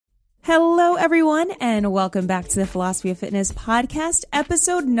Hello, everyone, and welcome back to the Philosophy of Fitness podcast,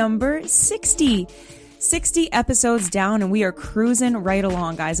 episode number 60. 60 episodes down, and we are cruising right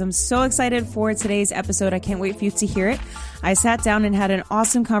along, guys. I'm so excited for today's episode. I can't wait for you to hear it. I sat down and had an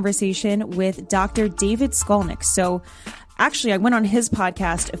awesome conversation with Dr. David Skolnick. So actually, I went on his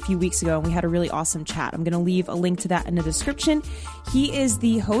podcast a few weeks ago and we had a really awesome chat. I'm going to leave a link to that in the description. He is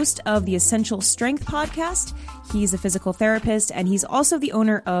the host of the Essential Strength podcast. He's a physical therapist and he's also the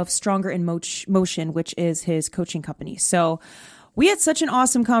owner of Stronger in Motion, which is his coaching company. So we had such an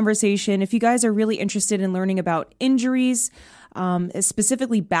awesome conversation. If you guys are really interested in learning about injuries,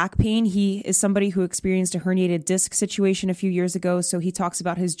 specifically back pain, he is somebody who experienced a herniated disc situation a few years ago. So he talks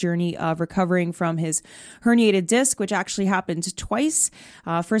about his journey of recovering from his herniated disc, which actually happened twice.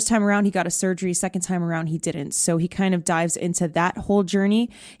 First time around, he got a surgery. Second time around, he didn't. So he kind of dives into that whole journey.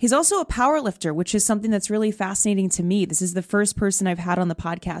 He's also a power lifter, which is something that's really fascinating to me. This is the first person I've had on the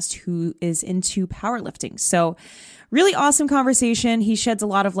podcast who is into powerlifting. So really awesome conversation. He sheds a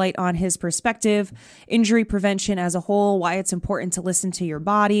lot of light on his perspective, injury prevention as a whole, why it's important to listen to your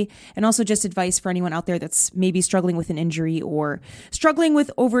body, and also just advice for anyone out there that's maybe struggling with an injury or struggling with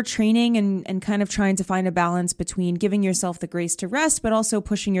overtraining and kind of trying to find a balance between giving yourself the grace to rest, but also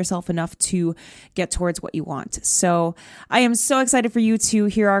pushing yourself enough to get towards what you want. So I am so excited for you to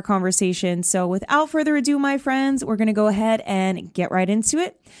hear our conversation. So without further ado, my friends, we're going to go ahead and get right into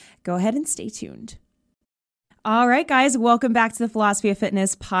it. Go ahead and stay tuned. All right, guys, welcome back to the Philosophy of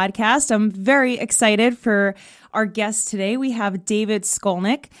Fitness podcast. I'm very excited for our guest today. We have David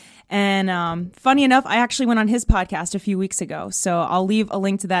Skolnick. And funny enough, I actually went on his podcast a few weeks ago. So I'll leave a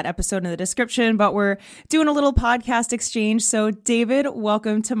link to that episode in the description, but we're doing a little podcast exchange. So David,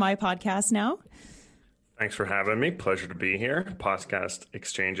 welcome to my podcast now. Thanks for having me. Pleasure to be here. Podcast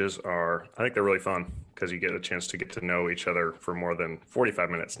exchanges I think they're really fun because you get a chance to get to know each other for more than 45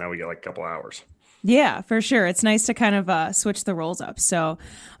 minutes. Now we get like a couple hours. Yeah, for sure. It's nice to kind of switch the roles up. So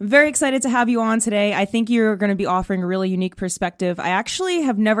I'm very excited to have you on today. I think you're going to be offering a really unique perspective. I actually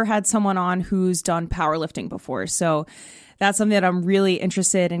have never had someone on who's done powerlifting before. So that's something that I'm really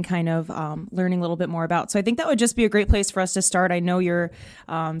interested in kind of learning a little bit more about. So I think that would just be a great place for us to start. I know you're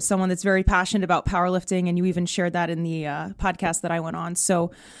someone that's very passionate about powerlifting, and you even shared that in the podcast that I went on. So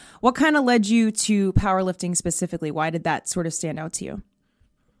what kind of led you to powerlifting specifically? Why did that sort of stand out to you?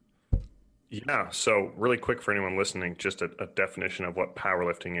 Yeah, so really quick for anyone listening, just a definition of what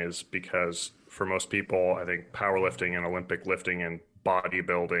powerlifting is, because for most people, I think powerlifting and Olympic lifting and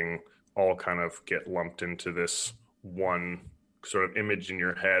bodybuilding all kind of get lumped into this one sort of image in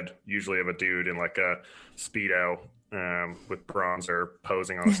your head, usually of a dude in like a Speedo with bronzer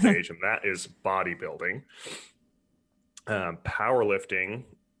posing on a stage, and that is bodybuilding. Powerlifting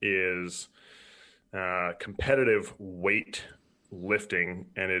is competitive weight lifting,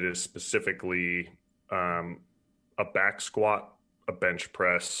 and it is specifically a back squat, a bench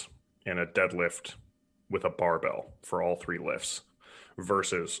press, and a deadlift with a barbell for all three lifts,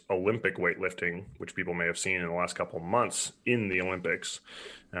 versus Olympic weightlifting, which people may have seen in the last couple of months in the Olympics,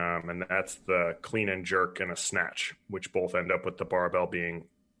 and that's the clean and jerk and a snatch, which both end up with the barbell being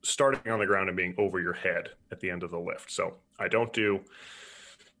starting on the ground and being over your head at the end of the lift. So I don't do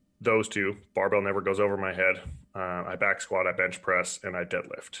those two. Barbell never goes over my head. I back squat, I bench press, and I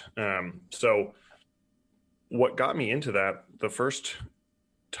deadlift. So what got me into that, the first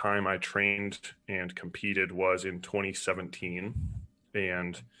time I trained and competed was in 2017.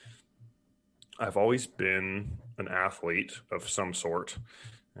 And I've always been an athlete of some sort,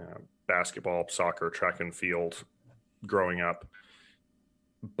 basketball, soccer, track and field growing up.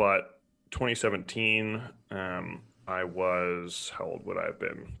 But 2017, I was, how old would I have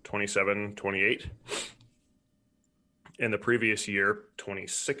been? 27, 28. In the previous year,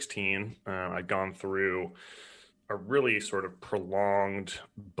 2016, I'd gone through a really sort of prolonged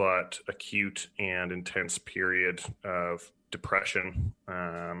but acute and intense period of depression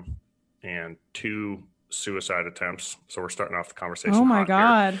and 2 suicide attempts. So we're starting off the conversation. Oh my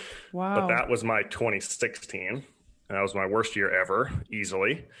God. Here. Wow. But that was my 2016. And that was my worst year ever,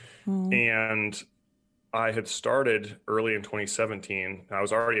 easily. And I had started early in 2017. I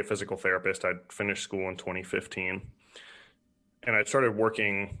was already a physical therapist. I'd finished school in 2015. And I started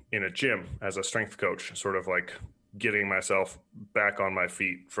working in a gym as a strength coach, sort of like getting myself back on my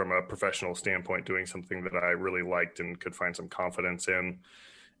feet from a professional standpoint, doing something that I really liked and could find some confidence in.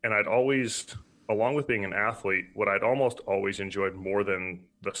 And I'd always, along with being an athlete, what I'd almost always enjoyed more than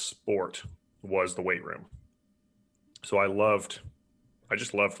the sport was the weight room. So I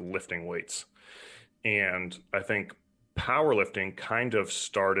just loved lifting weights. And I think powerlifting kind of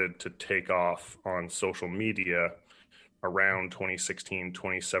started to take off on social media around 2016,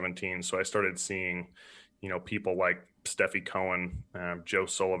 2017. So I started seeing, people like Steffi Cohen, Joe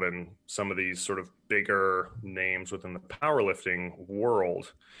Sullivan, some of these sort of bigger names within the powerlifting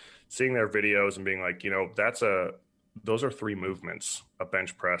world, seeing their videos and being like, those are 3 movements: a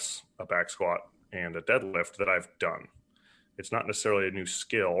bench press, a back squat, and a deadlift that I've done. It's not necessarily a new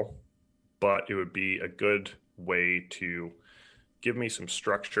skill, but it would be a good way to give me some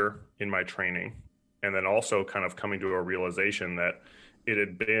structure in my training. And then also kind of coming to a realization that it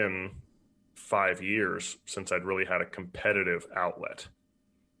had been 5 years since I'd really had a competitive outlet.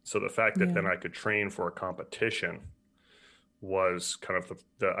 So the fact that then I could train for a competition was kind of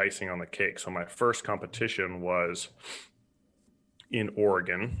the icing on the cake. So my first competition was in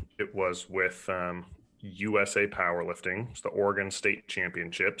Oregon. It was with USA Powerlifting. It's the Oregon State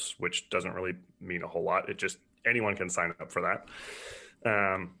Championships, which doesn't really mean a whole lot. It just, anyone can sign up for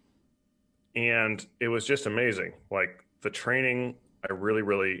that. And it was just amazing. Like, the training I really,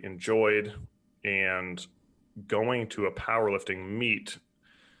 really enjoyed, and going to a powerlifting meet,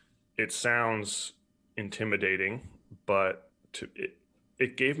 it sounds intimidating, but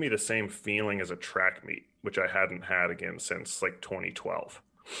it gave me the same feeling as a track meet, which I hadn't had again since like 2012.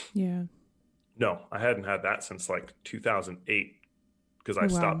 Yeah. No, I hadn't had that since like 2008, because I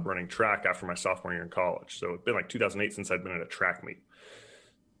stopped running track after my sophomore year in college. So it's been like 2008 since I'd been at a track meet.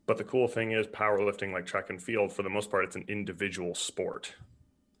 But the cool thing is, powerlifting, like track and field, for the most part, it's an individual sport,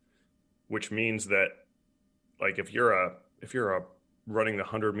 which means that, like, if you're running the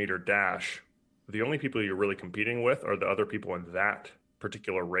 100-meter dash, the only people you're really competing with are the other people in that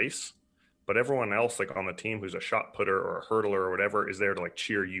particular race. But everyone else, like on the team, who's a shot putter or a hurdler or whatever, is there to like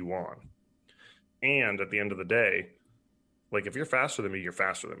cheer you on. And at the end of the day, like, if you're faster than me, you're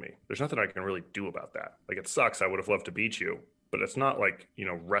faster than me. There's nothing I can really do about that. Like, it sucks. I would have loved to beat you, but it's not like,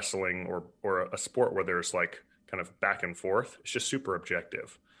 wrestling or a sport where there's like kind of back and forth. It's just super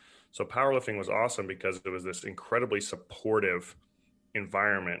objective. So powerlifting was awesome because it was this incredibly supportive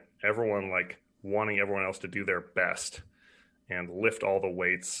environment. Everyone like wanting everyone else to do their best and lift all the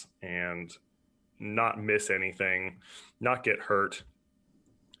weights and not miss anything, not get hurt.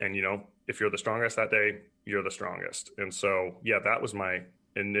 And, if you're the strongest that day, you're the strongest. And so, yeah, that was my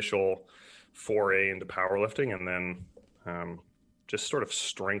initial foray into powerlifting. And then just sort of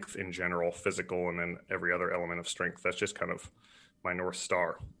strength in general, physical, and then every other element of strength. That's just kind of my North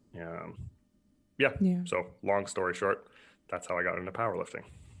Star. Yeah. So long story short, that's how I got into powerlifting.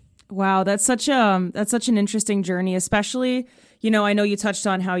 Wow, that's such an interesting journey, especially, I know you touched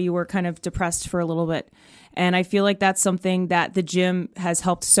on how you were kind of depressed for a little bit. And I feel like that's something that the gym has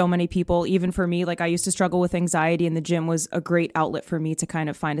helped so many people. Even for me, like, I used to struggle with anxiety, and the gym was a great outlet for me to kind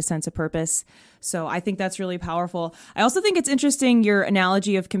of find a sense of purpose. So I think that's really powerful. I also think it's interesting, your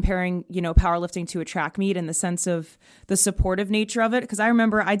analogy of comparing, powerlifting to a track meet, in the sense of the supportive nature of it. Because I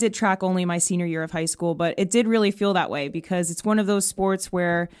remember I did track only my senior year of high school, but it did really feel that way, because it's one of those sports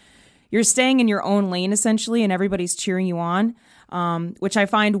where you're staying in your own lane essentially, and everybody's cheering you on, which I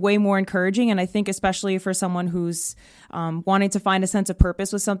find way more encouraging. And I think especially for someone who's wanting to find a sense of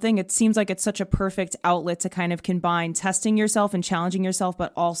purpose with something, it seems like it's such a perfect outlet to kind of combine testing yourself and challenging yourself,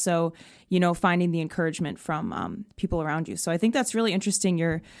 but also, finding the encouragement from people around you. So I think that's really interesting,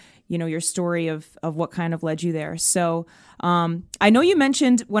 your story of what kind of led you there. So I know you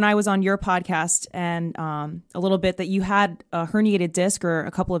mentioned when I was on your podcast and a little bit that you had a herniated disc or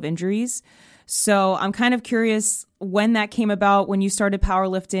a couple of injuries. So I'm kind of curious when that came about, when you started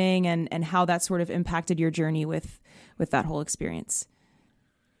powerlifting, and how that sort of impacted your journey with that whole experience.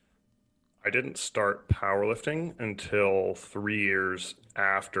 I didn't start powerlifting until 3 years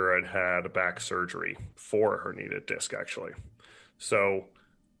after I'd had a back surgery for a herniated disc, actually. So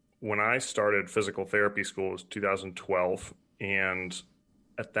when I started physical therapy school, it was 2012. And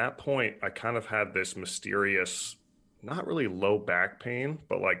at that point, I kind of had this mysterious, not really low back pain,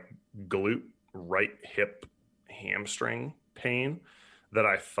 but like glute, right hip, hamstring pain that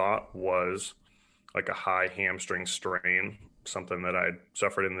I thought was like a high hamstring strain, something that I'd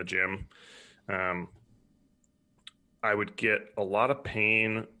suffered in the gym. I would get a lot of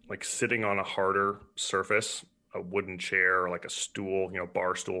pain, like sitting on a harder surface, a wooden chair or like a stool,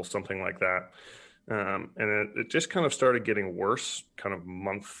 bar stool, something like that. And it just kind of started getting worse, kind of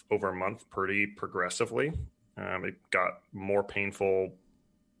month over month, pretty progressively. It got more painful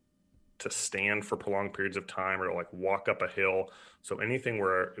to stand for prolonged periods of time, or to like walk up a hill. So anything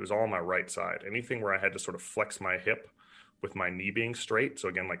where it was all on my right side, anything where I had to sort of flex my hip with my knee being straight. So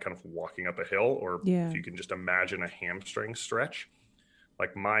again, like kind of walking up a hill, or if you can just imagine a hamstring stretch,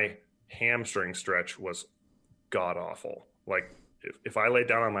 like my hamstring stretch was god awful. Like if I lay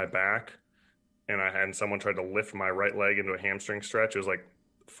down on my back and I had someone tried to lift my right leg into a hamstring stretch. It was like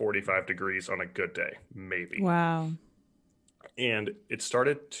 45 degrees on a good day, maybe. Wow. And it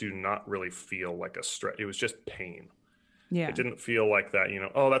started to not really feel like a stretch. It was just pain. Yeah. It didn't feel like that,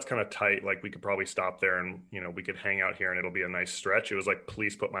 oh, that's kind of tight. Like we could probably stop there and, we could hang out here and it'll be a nice stretch. It was like,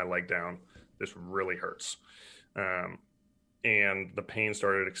 please put my leg down. This really hurts. And the pain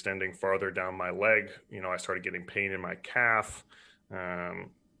started extending farther down my leg. I started getting pain in my calf,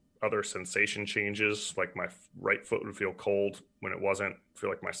 other sensation changes, like my right foot would feel cold when it wasn't, feel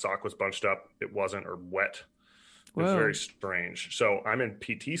like my sock was bunched up. It wasn't, or wet. It was very strange. So I'm in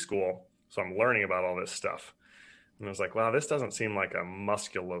PT school, so I'm learning about all this stuff. And I was like, wow, this doesn't seem like a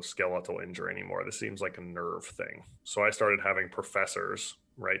musculoskeletal injury anymore. This seems like a nerve thing. So I started having professors,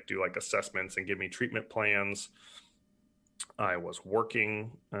 right, do like assessments and give me treatment plans. I was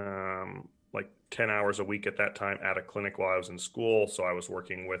working like 10 hours a week at that time at a clinic while I was in school. So I was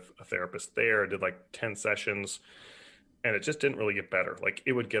working with a therapist there. I did like 10 sessions. And it just didn't really get better. Like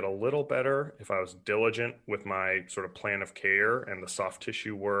it would get a little better if I was diligent with my sort of plan of care and the soft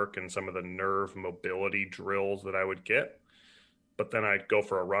tissue work and some of the nerve mobility drills that I would get. But then I'd go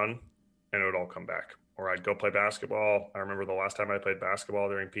for a run and it would all come back. Or I'd go play basketball. I remember the last time I played basketball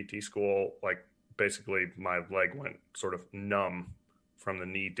during PT school, like basically my leg went sort of numb from the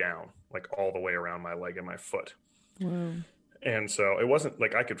knee down, like all the way around my leg and my foot. Wow. And so it wasn't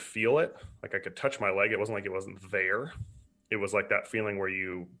like I could feel it, like I could touch my leg. It wasn't like it wasn't there. It was like that feeling where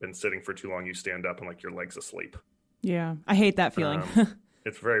you've been sitting for too long, you stand up and like your leg's asleep. Yeah. I hate that feeling.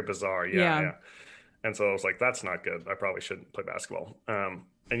 It's very bizarre. Yeah. And so I was like, that's not good. I probably shouldn't play basketball. And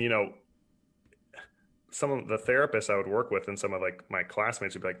some of the therapists I would work with and some of like my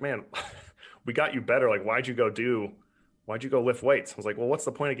classmates would be like, man, we got you better. Like, why'd you go lift weights? I was like, well, what's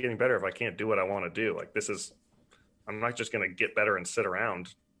the point of getting better if I can't do what I want to do? Like, I'm not just going to get better and sit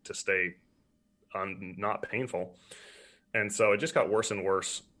around to stay not painful. And so it just got worse and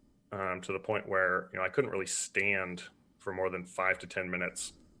worse to the point where, I couldn't really stand for more than 5 to 10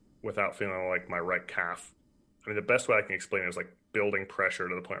 minutes without feeling like my right calf. I mean, the best way I can explain it is like building pressure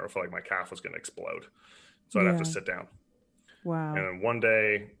to the point where I felt like my calf was going to explode. So I'd have to sit down. Wow. And then one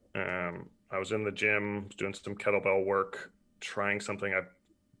day I was in the gym doing some kettlebell work, trying something I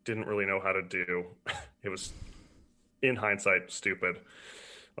didn't really know how to do. It was, in hindsight, stupid.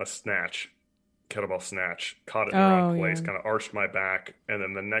 A kettlebell snatch, caught it in the wrong place, kind of arched my back. And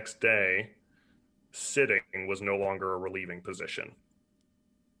then the next day, sitting was no longer a relieving position.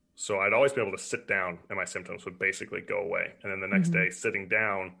 So I'd always be able to sit down and my symptoms would basically go away. And then the next day, sitting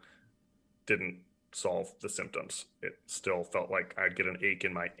down didn't solve the symptoms. It still felt like I'd get an ache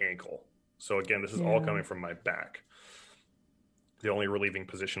in my ankle. So again, this is all coming from my back. The only relieving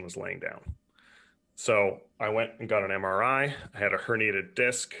position was laying down. So I went and got an MRI. I had a herniated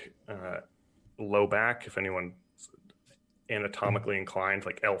disc, low back, if anyone's anatomically inclined,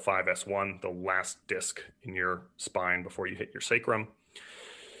 like L5S1, the last disc in your spine before you hit your sacrum.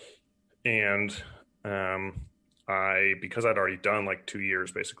 And because I'd already done like 2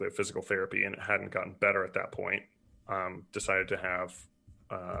 years basically of physical therapy and it hadn't gotten better at that point, decided to have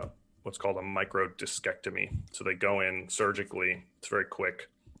what's called a microdiscectomy. So they go in surgically. It's very quick.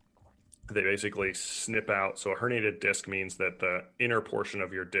 They basically snip out. So a herniated disc means that the inner portion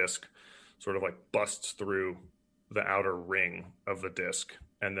of your disc sort of like busts through the outer ring of the disc.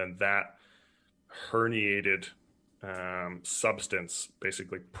 And then that herniated substance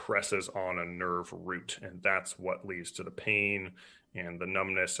basically presses on a nerve root. And that's what leads to the pain and the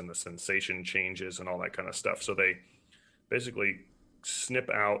numbness and the sensation changes and all that kind of stuff. So they basically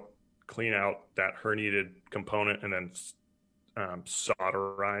clean out that herniated component and then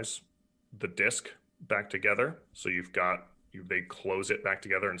solderize the disc back together. So they close it back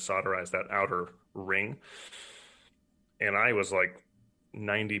together and solderize that outer ring. And I was like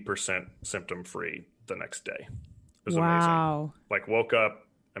 90% symptom free the next day. It was amazing. Like woke up,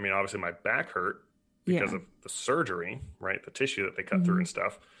 I mean, obviously my back hurt because of the surgery, right? The tissue that they cut through and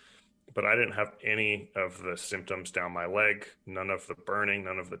stuff. But I didn't have any of the symptoms down my leg, none of the burning,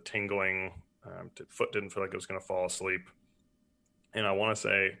 none of the tingling. Foot didn't feel like it was going to fall asleep. And I want to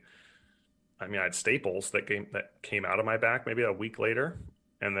say, I mean, I had staples that came out of my back maybe a week later.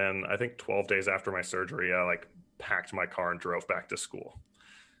 And then I think 12 days after my surgery, I like packed my car and drove back to school.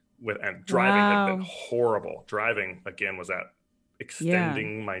 Driving had been horrible. Driving again was that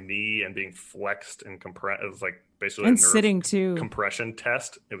extending my knee and being flexed and compressed. It was like basically a nerve sitting too compression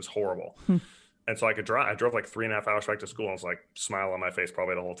test. It was horrible. And so I could drive. I drove like 3.5 hours back to school and was like smile on my face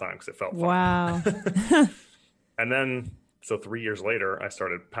probably the whole time because it felt fun. Wow. And then, so 3 years later, I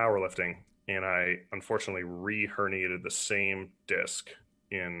started powerlifting and I unfortunately re-herniated the same disc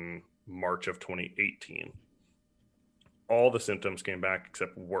in March of 2018. All the symptoms came back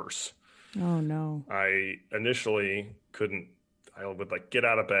except worse. Oh no. I initially couldn't, I would like get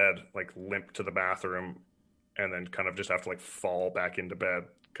out of bed, like limp to the bathroom, and then kind of just have to like fall back into bed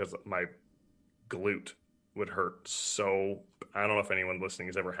because my glute would hurt. So I don't know if anyone listening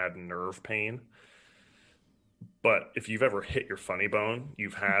has ever had nerve pain, but if you've ever hit your funny bone,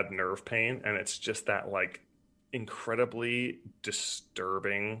 you've had nerve pain, and it's just that like incredibly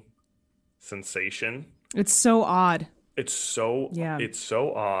disturbing sensation. It's so odd. It's so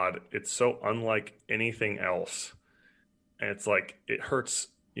odd. It's so unlike anything else. And it's like it hurts.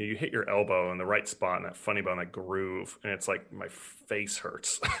 You hit your elbow in the right spot in that funny bone, that groove, and it's like my face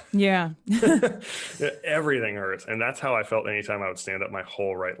hurts. Yeah. Everything hurts. And that's how I felt anytime I would stand up my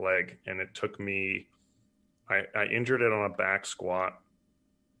whole right leg. And it took me, I injured it on a back squat.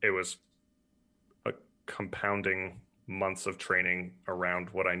 It was a compounding months of training around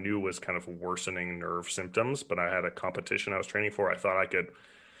what I knew was kind of worsening nerve symptoms, but I had a competition I was training for. I thought I could,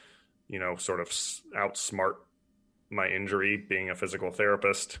 sort of outsmart my injury being a physical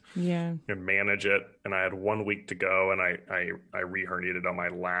therapist, and manage it. And I had 1 week to go, and I re-herniated on my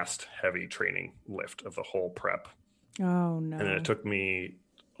last heavy training lift of the whole prep. Oh no. And then it took me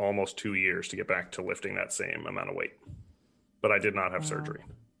almost 2 years to get back to lifting that same amount of weight, but I did not have surgery.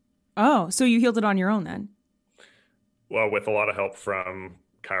 Oh, so you healed it on your own then? Well, with a lot of help from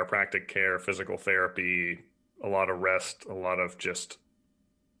chiropractic care, physical therapy, a lot of rest, a lot of just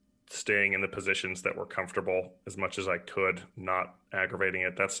staying in the positions that were comfortable as much as I could, not aggravating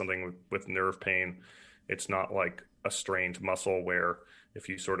it. That's something with nerve pain. It's not like a strained muscle where if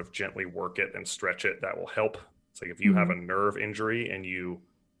you sort of gently work it and stretch it, that will help. It's like if you have a nerve injury and you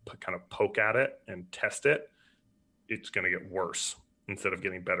kind of poke at it and test it, it's going to get worse instead of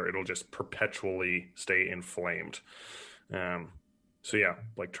getting better. It'll just perpetually stay inflamed. So yeah,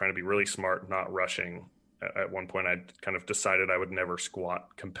 like trying to be really smart, not rushing. At one point, I kind of decided I would never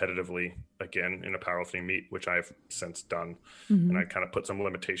squat competitively again in a powerlifting meet, which I've since done. And I kind of put some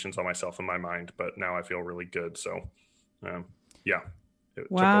limitations on myself in my mind, but now I feel really good. So, yeah, it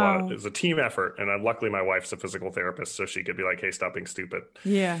took a lot. It was a team effort, and luckily my wife's a physical therapist, so she could be like, "Hey, stop being stupid.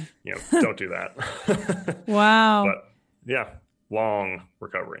 Yeah, don't do that." Wow. But yeah, long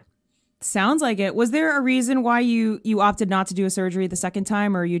recovery. Sounds like it. Was there a reason why you opted not to do a surgery the second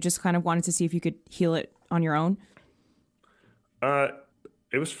time, or you just kind of wanted to see if you could heal it on your own?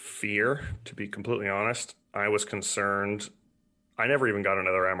 It was fear, to be completely honest. I was concerned. I never even got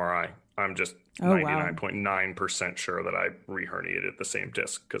another MRI. I'm just 99.9% sure that I re-herniated the same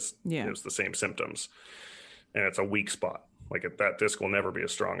disc because it was the same symptoms. And it's a weak spot. Like that disc will never be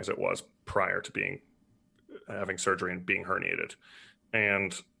as strong as it was prior to having surgery and being herniated.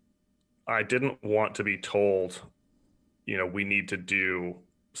 And I didn't want to be told, we need to do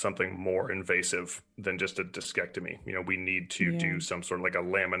something more invasive than just a discectomy. We need to do some sort of like a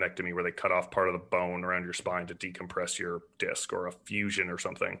laminectomy where they cut off part of the bone around your spine to decompress your disc, or a fusion or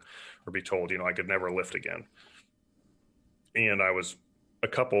something, or be told, I could never lift again. And I was a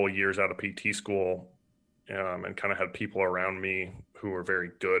couple of years out of PT school, and kind of had people around me who were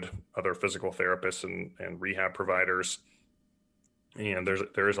very good, other physical therapists and rehab providers. And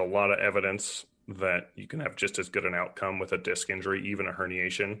there is a lot of evidence that you can have just as good an outcome with a disc injury, even a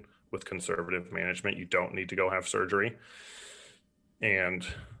herniation, with conservative management. You don't need to go have surgery. And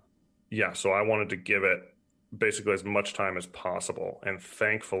yeah, so I wanted to give it basically as much time as possible. And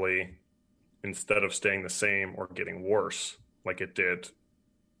thankfully, instead of staying the same or getting worse like it did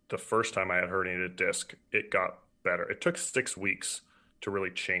the first time I had herniated disc, it got better. It took 6 weeks to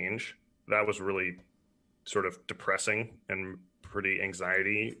really change. That was really sort of depressing and pretty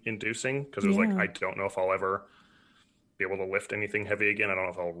anxiety inducing, because it was like, I don't know if I'll ever be able to lift anything heavy again. I don't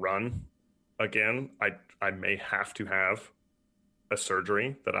know if I'll run again. I may have to have a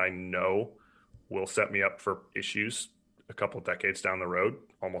surgery that I know will set me up for issues a couple decades down the road,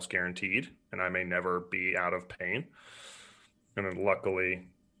 almost guaranteed, and I may never be out of pain. And then luckily,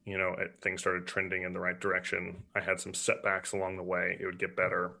 things started trending in the right direction. I had some setbacks along the way. It would get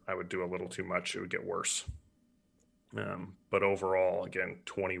better. I would do a little too much. It would get worse. But overall, again,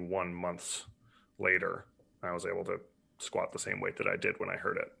 21 months later, I was able to squat the same weight that I did when I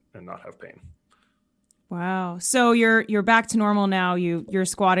hurt it and not have pain. Wow. So you're back to normal now. You're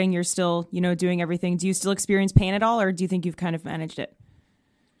squatting. You're still, doing everything. Do you still experience pain at all, or do you think you've kind of managed it?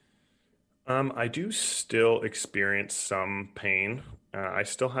 I do still experience some pain. I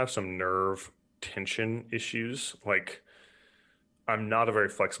still have some nerve tension issues. Like, I'm not a very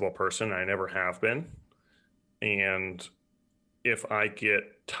flexible person. I never have been. And if I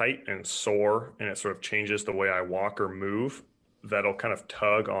get tight and sore and it sort of changes the way I walk or move, that'll kind of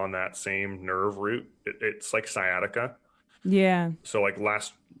tug on that same nerve root. It's like sciatica. Yeah. So like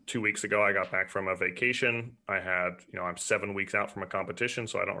last 2 weeks ago, I got back from a vacation. I had, I'm 7 weeks out from a competition,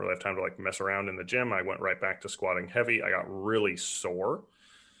 so I don't really have time to like mess around in the gym. I went right back to squatting heavy. I got really sore,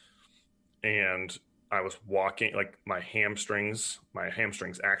 and I was walking, like my hamstrings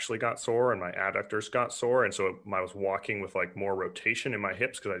actually got sore and my adductors got sore. And so I was walking with like more rotation in my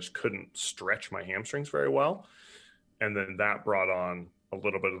hips because I just couldn't stretch my hamstrings very well. And then that brought on a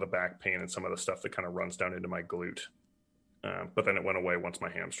little bit of the back pain and some of the stuff that kind of runs down into my glute. But then it went away once my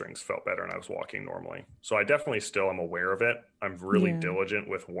hamstrings felt better and I was walking normally. So I definitely still am aware of it. I'm really Yeah. diligent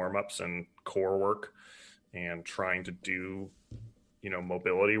with warm-ups and core work and trying to do,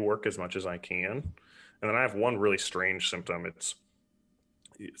 mobility work as much as I can. And then I have one really strange symptom.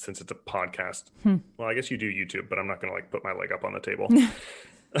 Since it's a podcast, well, I guess you do YouTube, but I'm not going to like put my leg up on the table.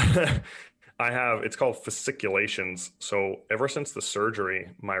 It's called fasciculations. So ever since the surgery,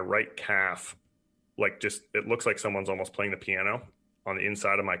 my right calf, it looks like someone's almost playing the piano on the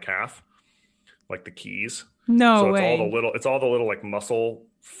inside of my calf, like the keys. No So way. it's all the little like muscle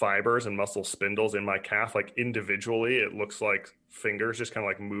fibers and muscle spindles in my calf. Like individually, it looks like fingers just kind of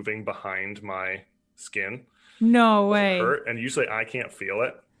like moving behind my skin. No Doesn't way. hurt. And usually I can't feel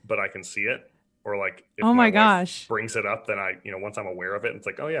it, but I can see it. Or like if Oh my my wife gosh. brings it up, then once I'm aware of it, it's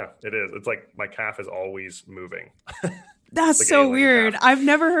like, oh yeah, it is. It's like my calf is always moving. That's Like so alien weird. calf. I've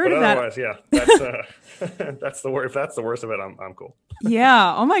never heard But of that. otherwise, yeah, that's that's the worst. If that's the worst of it, I'm cool.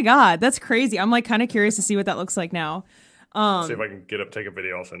 Yeah. Oh my God. That's crazy. I'm like kind of curious to see what that looks like now. See if I can take a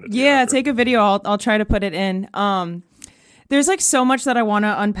video. I'll send it to you. Yeah, after. take a video. I'll try to put it in. There's like so much that I want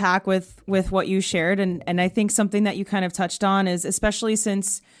to unpack with what you shared, and I think something that you kind of touched on is, especially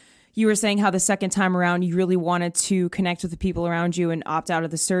since you were saying how the second time around you really wanted to connect with the people around you and opt out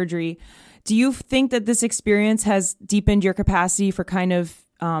of the surgery. Do you think that this experience has deepened your capacity for kind of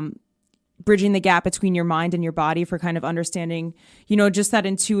bridging the gap between your mind and your body, for kind of understanding, just that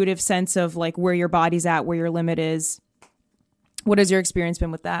intuitive sense of like where your body's at, where your limit is? What has your experience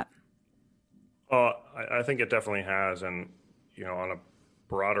been with that? I think it definitely has, and on a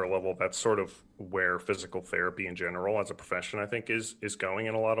broader level, that's sort of where physical therapy in general, as a profession, I think is going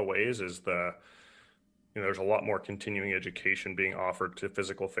in a lot of ways. There's a lot more continuing education being offered to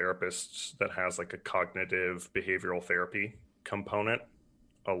physical therapists that has like a cognitive behavioral therapy component,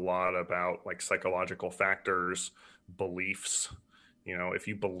 a lot about like psychological factors, beliefs. If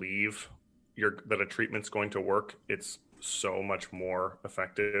you believe that a treatment's going to work, it's so much more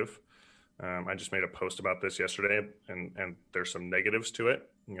effective. I just made a post about this yesterday, and there's some negatives to it.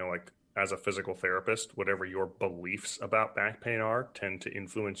 Like as a physical therapist, whatever your beliefs about back pain are tend to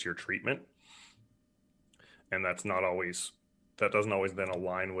influence your treatment. And that doesn't always then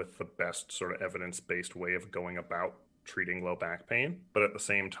align with the best sort of evidence-based way of going about treating low back pain. But at the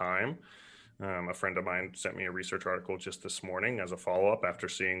same time, a friend of mine sent me a research article just this morning as a follow-up after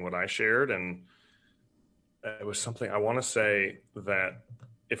seeing what I shared. And it was something I want to say that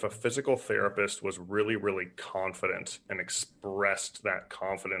if a physical therapist was really, really confident and expressed that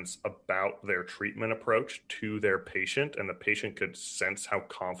confidence about their treatment approach to their patient, and the patient could sense how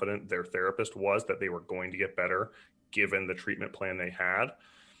confident their therapist was that they were going to get better given the treatment plan they had,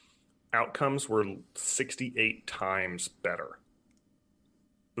 outcomes were 68 times better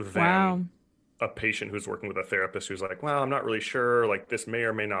than a patient who's working with a therapist who's like, well, I'm not really sure, like this may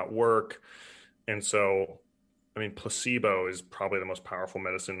or may not work. And so placebo is probably the most powerful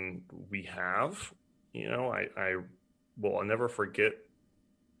medicine we have. I'll never forget.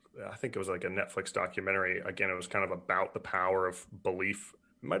 I think it was like a Netflix documentary. Again, it was kind of about the power of belief.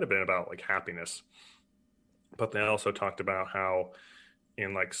 It might have been about like happiness, but they also talked about how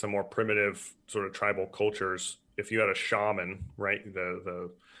in like some more primitive sort of tribal cultures, if you had a shaman, right, the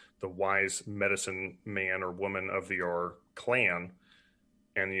wise medicine man or woman of your clan,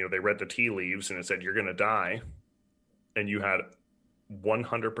 and they read the tea leaves and it said you're going to die, and you had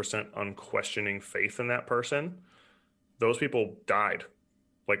 100% unquestioning faith in that person, those people died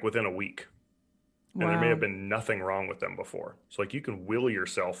like within a week. And there may have been nothing wrong with them before. So like you can will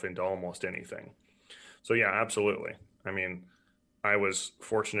yourself into almost anything. So yeah, absolutely. I was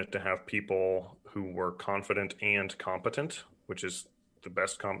fortunate to have people who were confident and competent, which is the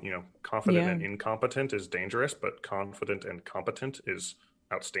best. Confident and incompetent is dangerous, but confident and competent is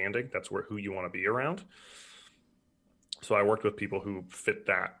outstanding. That's who you want to be around. So I worked with people who fit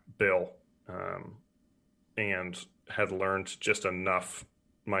that bill, and had learned just enough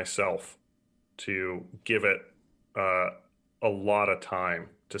myself to give it a lot of time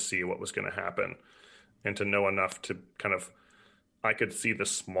to see what was going to happen, and to know enough to kind of I could see the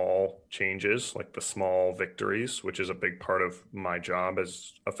small changes, like the small victories, which is a big part of my job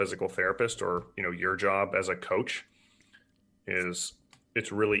as a physical therapist, or, your job as a coach. Is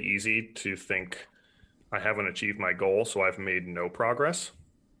it's really easy to think I haven't achieved my goal, so I've made no progress,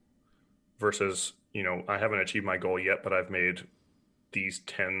 versus, I haven't achieved my goal yet, but I've made these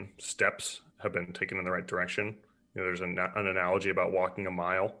 10 steps have been taken in the right direction. There's an analogy about walking a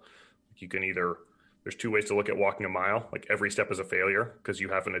mile. You can either, there's two ways to look at walking a mile. Like every step is a failure because you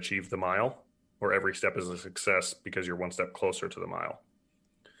haven't achieved the mile, or every step is a success because you're one step closer to the mile.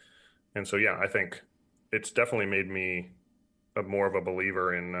 And so, yeah, I think it's definitely made me more of a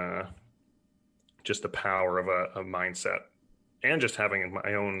believer in just the power of a mindset, and just having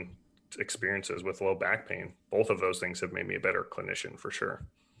my own experiences with low back pain. Both of those things have made me a better clinician for sure.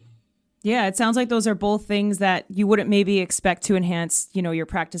 Yeah, it sounds like those are both things that you wouldn't maybe expect to enhance, your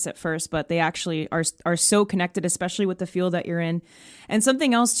practice at first, but they actually are so connected, especially with the field that you're in. And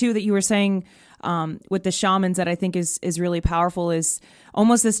something else too that you were saying with the shamans that I think is really powerful is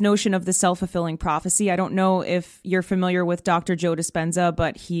almost this notion of the self-fulfilling prophecy. I don't know if you're familiar with Dr. Joe Dispenza,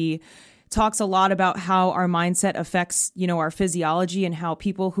 but he talks a lot about how our mindset affects, our physiology, and how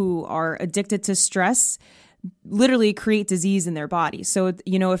people who are addicted to stress literally create disease in their body. So,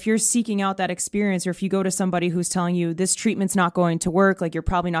 if you're seeking out that experience, or if you go to somebody who's telling you this treatment's not going to work, like you're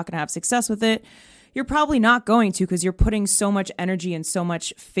probably not going to have success with it, you're probably not going to, because you're putting so much energy and so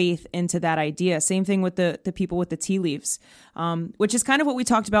much faith into that idea. Same thing with the people with the tea leaves, which is kind of what we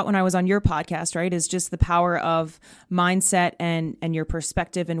talked about when I was on your podcast, right? Is just the power of mindset and your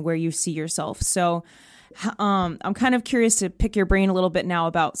perspective and where you see yourself. So I'm kind of curious to pick your brain a little bit now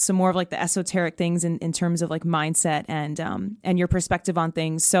about some more of like the esoteric things in terms of like mindset and your perspective on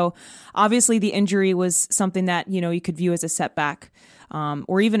things. So obviously the injury was something that, you could view as a setback,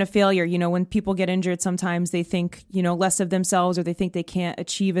 or even a failure. When people get injured, sometimes they think, less of themselves, or they think they can't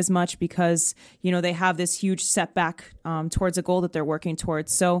achieve as much because, they have this huge setback, towards a goal that they're working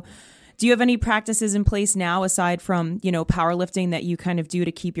towards. So do you have any practices in place now aside from, powerlifting that you kind of do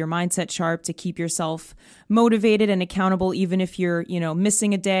to keep your mindset sharp, to keep yourself motivated and accountable, even if you're,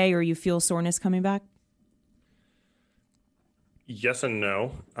 missing a day or you feel soreness coming back? Yes and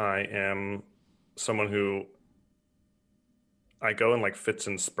no. I am someone who, I go in like fits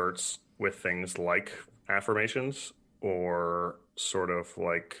and spurts with things like affirmations, or sort of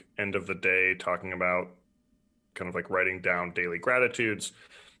like end of the day talking about kind of like writing down daily gratitudes,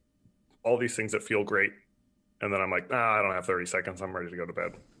 all these things that feel great. And then I'm like, I don't have 30 seconds. I'm ready to go to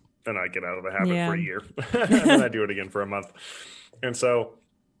bed. And I get out of the habit for a year. And then I do it again for a month. And so,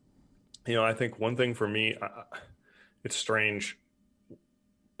 I think one thing for me, it's strange.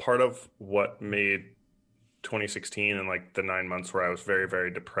 Part of what made 2016 and like the 9 months where I was very,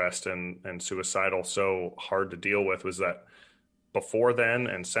 very depressed and suicidal so hard to deal with was that before then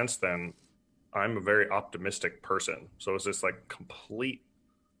and since then, I'm a very optimistic person. So it's this like complete,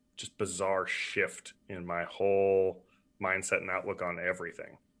 just bizarre shift in my whole mindset and outlook on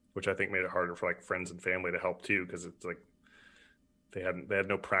everything, which I think made it harder for like friends and family to help too, because it's like they had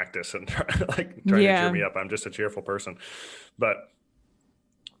no practice and trying to cheer me up. I'm just a cheerful person. But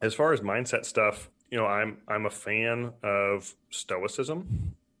as far as mindset stuff, I'm a fan of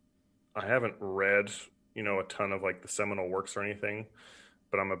Stoicism. I haven't read, a ton of like the seminal works or anything,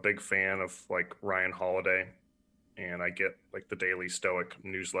 but I'm a big fan of like Ryan Holiday. And I get like the daily Stoic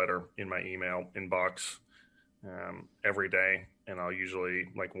newsletter in my email inbox every day. And I'll usually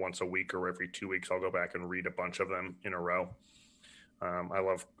like once a week or every 2 weeks, I'll go back and read a bunch of them in a row. I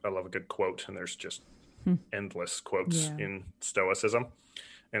love a good quote, and there's just endless quotes in Stoicism.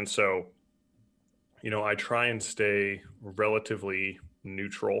 And so, I try and stay relatively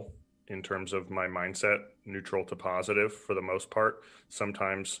neutral in terms of my mindset, neutral to positive for the most part.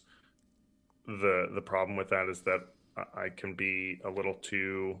 Sometimes the problem with that is that I can be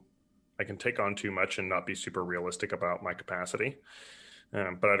I can take on too much and not be super realistic about my capacity.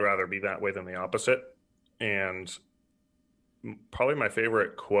 But I'd rather be that way than the opposite. And probably my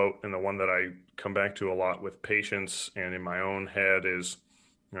favorite quote, and the one that I come back to a lot with patients and in my own head, is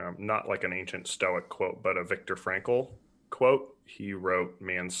not like an ancient Stoic quote, but a Viktor Frankl quote. He wrote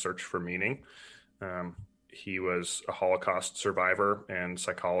Man's Search for Meaning. He was a Holocaust survivor and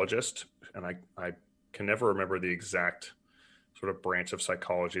psychologist, and I can never remember the exact sort of branch of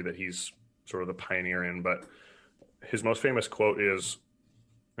psychology that he's sort of the pioneer in, but his most famous quote is,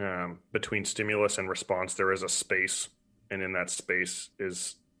 between stimulus and response, there is a space, and in that space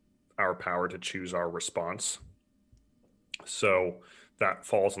is our power to choose our response. So that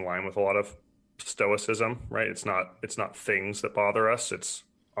falls in line with a lot of Stoicism, right? It's not things that bother us, it's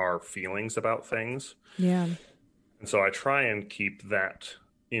our feelings about things. Yeah. And so I try and keep that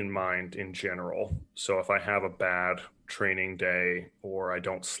in mind in general. So if I have a bad training day or I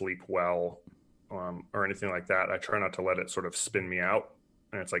don't sleep well, or anything like that, I try not to let it sort of spin me out.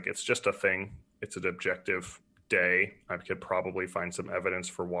 And it's like, it's just a thing. It's an objective day. I could probably find some evidence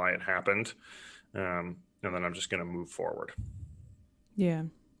for why it happened. And then I'm just going to move forward. Yeah.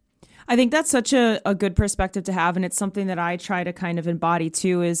 I think that's such a good perspective to have. And it's something that I try to kind of embody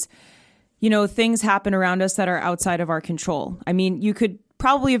too is, things happen around us that are outside of our control. I mean, you could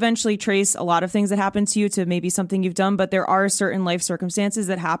probably eventually trace a lot of things that happen to you to maybe something you've done, but there are certain life circumstances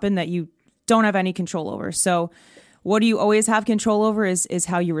that happen that you don't have any control over. So what do you always have control over is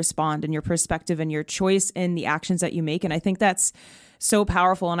how you respond and your perspective and your choice in the actions that you make. And I think that's so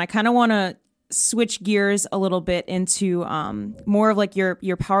powerful. And I kind of want to switch gears a little bit into more of like your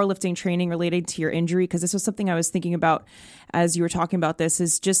powerlifting training related to your injury, because this was something I was thinking about as you were talking about this,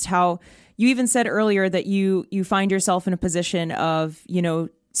 is just how you even said earlier that you find yourself in a position of,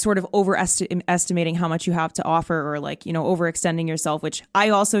 sort of overestimating how much you have to offer, or like, overextending yourself, which I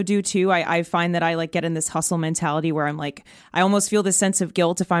also do too. I find that I like get in this hustle mentality where I'm like, I almost feel this sense of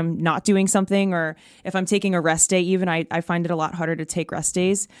guilt if I'm not doing something, or if I'm taking a rest day, even I find it a lot harder to take rest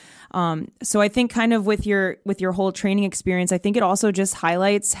days. So I think kind of with your whole training experience, I think it also just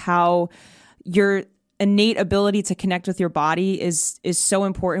highlights how your innate ability to connect with your body is so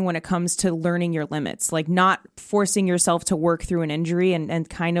important when it comes to learning your limits, like not forcing yourself to work through an injury and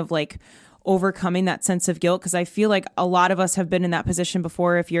kind of like overcoming that sense of guilt. Because I feel like a lot of us have been in that position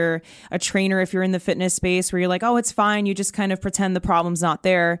before. If you're a trainer, if you're in the fitness space where you're like, oh, it's fine. You just kind of pretend the problem's not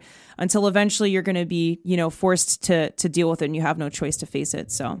there until eventually you're going to be, forced to deal with it and you have no choice to face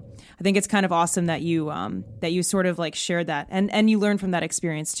it. So I think it's kind of awesome that you sort of like shared that and you learned from that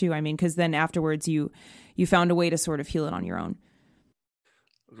experience too. I mean, because then afterwards you found a way to sort of heal it on your own.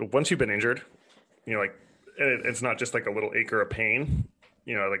 Once you've been injured, like it's not just like a little ache or a pain,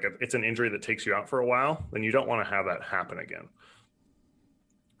 it's an injury that takes you out for a while, then you don't want to have that happen again.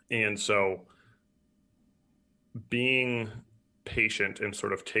 And so being patient and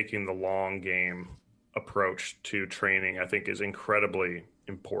sort of taking the long game approach to training, I think, is incredibly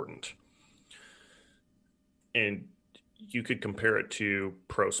important. And you could compare it to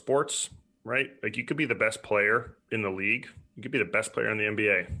pro sports, right? Like you could be the best player in the league. You could be the best player in the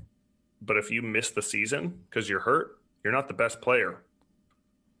NBA. But if you miss the season because you're hurt, you're not the best player,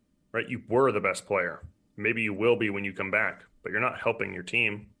 right? You were the best player. Maybe you will be when you come back, but you're not helping your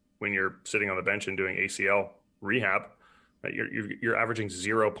team when you're sitting on the bench and doing ACL rehab. Right? You're averaging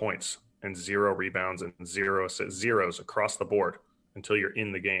 0 points and 0 rebounds and zeros across the board until you're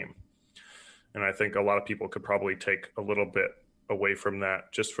in the game. And I think a lot of people could probably take a little bit away from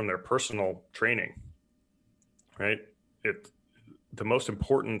that just from their personal training, right? The most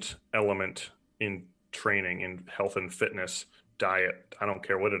important element in training, in health and fitness, diet, I don't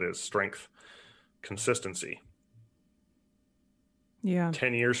care what it is, strength, consistency. Yeah.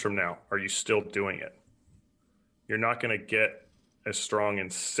 10 years from now, are you still doing it? You're not going to get as strong in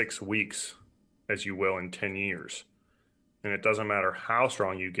 6 weeks as you will in 10 years. And it doesn't matter how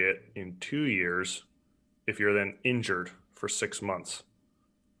strong you get in 2 years if you're then injured for 6 months.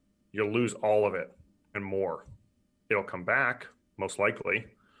 You'll lose all of it and more. It'll come back, most likely,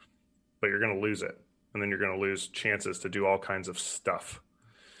 but you're going to lose it. And then you're going to lose chances to do all kinds of stuff.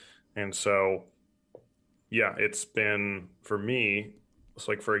 And so, yeah, it's been, for me, it's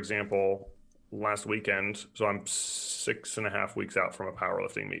like, for example, last weekend, so I'm 6.5 weeks out from a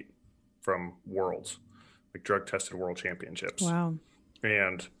powerlifting meet from Worlds, like drug tested world championships. Wow.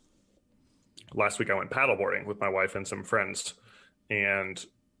 And last week I went paddleboarding with my wife and some friends. And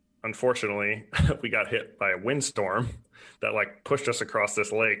unfortunately, we got hit by a windstorm that like pushed us across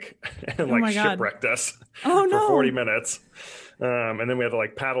this lake and like shipwrecked us for 40 minutes. And then we had to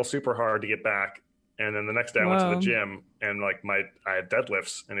like paddle super hard to get back. And then the next day I went to the gym and like I had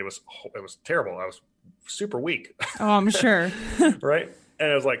deadlifts and it was terrible. I was super weak. Oh, I'm sure. Right.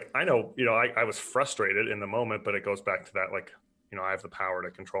 And it was like, I know, I was frustrated in the moment, but it goes back to that, like, I have the power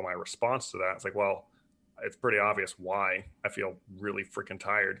to control my response to that. It's like, well, it's pretty obvious why I feel really freaking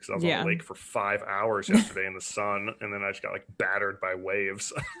tired because I was on the lake for 5 hours yesterday in the sun. And then I just got like battered by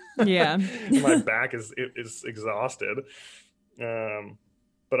waves. Yeah. My back is exhausted.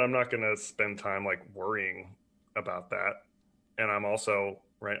 But I'm not going to spend time like worrying about that. And I'm also,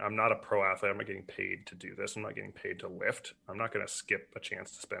 right, I'm not a pro athlete. I'm not getting paid to do this. I'm not getting paid to lift. I'm not going to skip a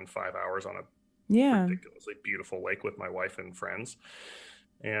chance to spend 5 hours on a ridiculously beautiful lake with my wife and friends.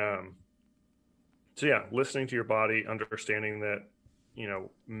 So yeah, listening to your body, understanding that,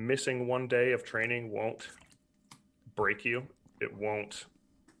 missing one day of training won't break you. It won't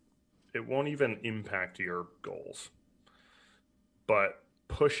it won't even impact your goals. But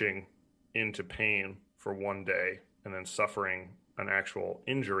pushing into pain for one day and then suffering an actual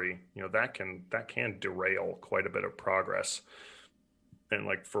injury, that can derail quite a bit of progress. And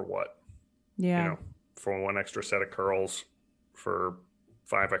like, for what? Yeah. For one extra set of curls, for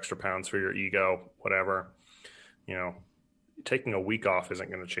 5 extra pounds for your ego, whatever, taking a week off isn't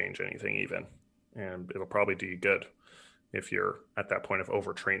going to change anything even. And it'll probably do you good if you're at that point of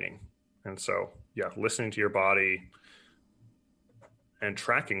overtraining. And so, yeah, listening to your body and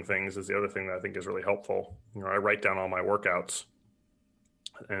tracking things is the other thing that I think is really helpful. I write down all my workouts,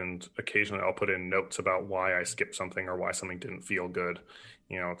 and occasionally I'll put in notes about why I skipped something or why something didn't feel good.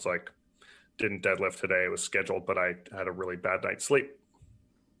 It's like, didn't deadlift today. It was scheduled, but I had a really bad night's sleep.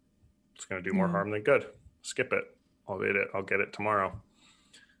 It's going to do more harm than good. Skip it. I'll get it tomorrow.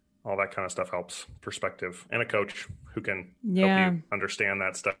 All that kind of stuff helps. Perspective, and a coach who can help you understand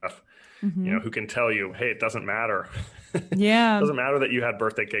that stuff. Mm-hmm. Who can tell you, hey, it doesn't matter. Yeah. It doesn't matter that you had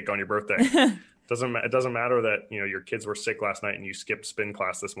birthday cake on your birthday. It doesn't matter that, your kids were sick last night and you skipped spin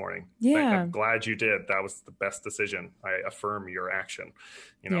class this morning. Yeah. I'm glad you did. That was the best decision. I affirm your action.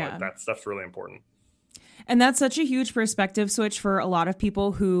 That stuff's really important. And that's such a huge perspective switch for a lot of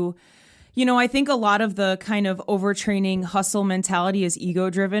people who, I think a lot of the kind of overtraining hustle mentality is ego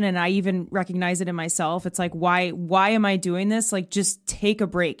driven. And I even recognize it in myself. It's like, why am I doing this? Like, just take a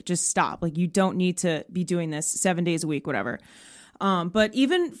break, just stop. Like, you don't need to be doing this 7 days a week, whatever. But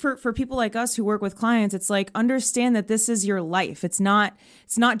even for people like us who work with clients, it's like, understand that this is your life. It's not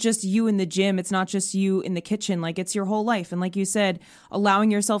just you in the gym. It's not just you in the kitchen. Like, it's your whole life. And like you said,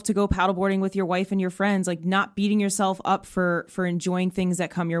 allowing yourself to go paddleboarding with your wife and your friends, like not beating yourself up for enjoying things that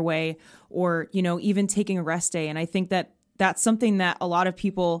come your way, or, even taking a rest day. And I think that that's something that a lot of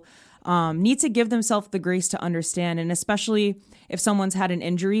people need to give themselves the grace to understand. And especially if someone's had an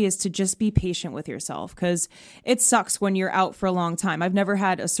injury, is to just be patient with yourself, because it sucks when you're out for a long time. I've never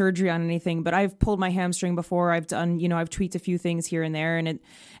had a surgery on anything, but I've pulled my hamstring before. I've done, I've tweaked a few things here and there.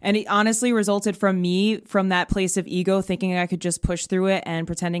 And it honestly resulted from that place of ego, thinking I could just push through it and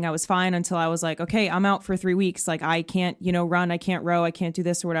pretending I was fine, until I was like, okay, I'm out for 3 weeks. Like, I can't, run, I can't row, I can't do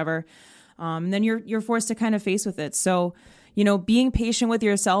this or whatever. And then you're forced to kind of face with it. So, being patient with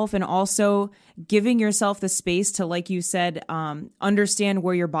yourself, and also giving yourself the space to, like you said, understand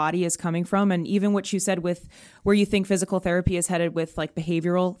where your body is coming from. And even what you said with where you think physical therapy is headed with like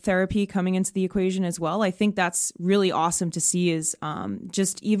behavioral therapy coming into the equation as well. I think that's really awesome to see, is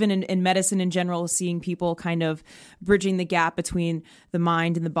just even in medicine in general, seeing people kind of bridging the gap between the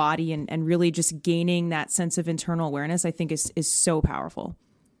mind and the body, and really just gaining that sense of internal awareness, I think is so powerful.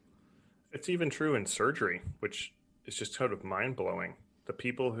 It's even true in surgery, which is just sort of mind blowing. The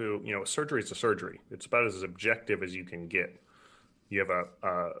people who, surgery is a surgery. It's about as objective as you can get. You have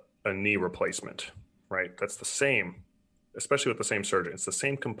a knee replacement, right? That's the same, especially with the same surgeon. It's the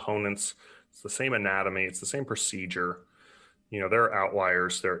same components. It's the same anatomy. It's the same procedure. There are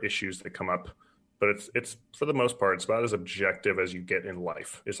outliers. There are issues that come up, but it's for the most part, it's about as objective as you get in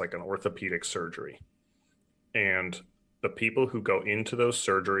life. It's like an orthopedic surgery. And the people who go into those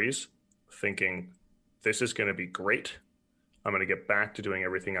surgeries thinking, this is going to be great, I'm going to get back to doing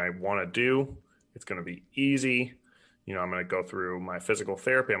everything I want to do, it's going to be easy, I'm going to go through my physical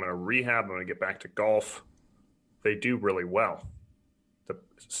therapy, I'm going to rehab, I'm going to get back to golf, they do really well. The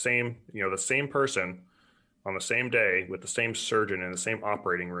same person on the same day with the same surgeon in the same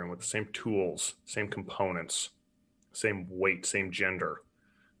operating room with the same tools, same components, same weight, same gender,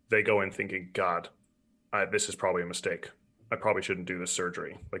 they go in thinking, God, this is probably a mistake. I probably shouldn't do this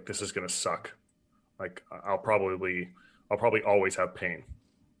surgery. Like, this is going to suck. Like, I'll probably always have pain.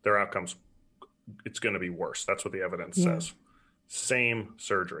 Their outcomes, it's going to be worse. That's what the evidence says. Same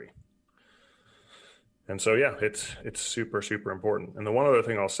surgery. And so, yeah, it's super, super important. And the one other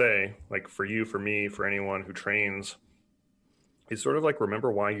thing I'll say, like for you, for me, for anyone who trains, is sort of like,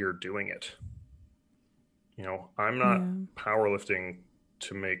 remember why you're doing it. I'm not powerlifting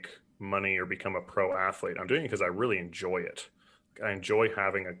to make money or become a pro athlete. I'm doing it because I really enjoy it. I enjoy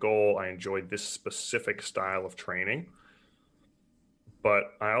having a goal. I enjoy this specific style of training,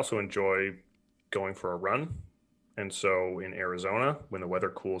 but I also enjoy going for a run. And so in Arizona, when the weather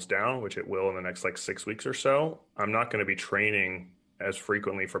cools down, which it will in the next 6 weeks or so, I'm not going to be training as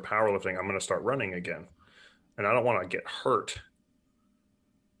frequently for powerlifting. I'm going to start running again. And I don't want to get hurt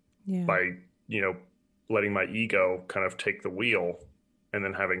by, letting my ego kind of take the wheel and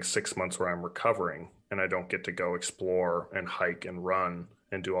then having 6 months where I'm recovering and I don't get to go explore and hike and run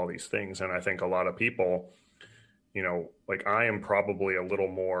and do all these things. And I think a lot of people, I am probably a little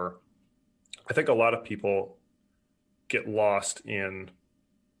more, I think a lot of people get lost in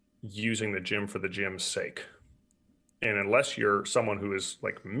using the gym for the gym's sake. And unless you're someone who is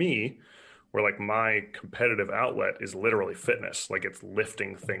like me, where like my competitive outlet is literally fitness, like it's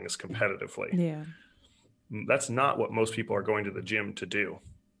lifting things competitively. Yeah. That's not what most people are going to the gym to do.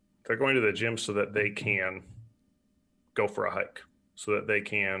 They're going to the gym so that they can go for a hike, so that they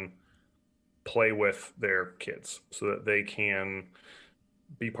can play with their kids, so that they can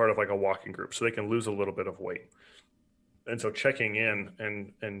be part of like a walking group, so they can lose a little bit of weight. And so checking in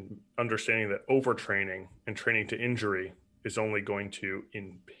and understanding that overtraining and training to injury is only going to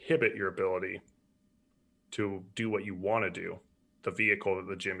inhibit your ability to do what you want to do, the vehicle that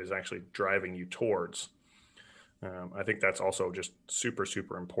the gym is actually driving you towards. I think that's also just super,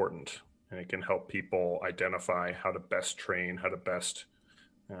 super important. And it can help people identify how to best train, how to best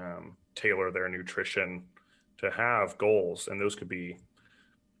tailor their nutrition to have goals. And those could be,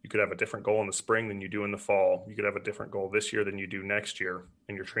 you could have a different goal in the spring than you do in the fall. You could have a different goal this year than you do next year.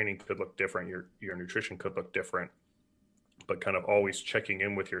 And your training could look different. Your nutrition could look different. But kind of always checking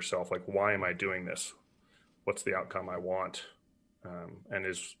in with yourself, like, why am I doing this? What's the outcome I want? And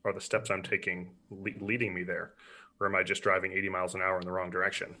are the steps I'm taking leading me there? Or am I just driving 80 miles an hour in the wrong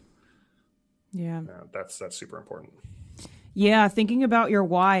direction? Yeah. That's super important. Yeah, thinking about your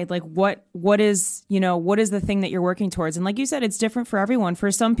why, like what is the thing that you're working towards? And like you said, it's different for everyone.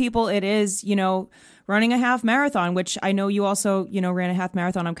 For some people, it is, running a half marathon, which I know you also, ran a half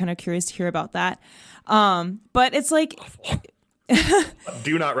marathon. I'm kind of curious to hear about that. But it's like,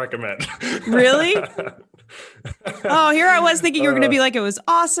 do not recommend. Really? Oh, here I was thinking you were going to be like, it was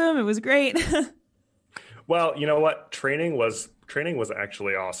awesome. It was great. Well, you know what? Training was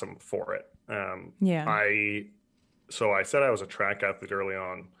actually awesome for it. Yeah. So I said I was a track athlete early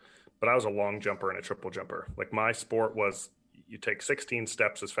on, but I was a long jumper and a triple jumper. Like my sport was, you take 16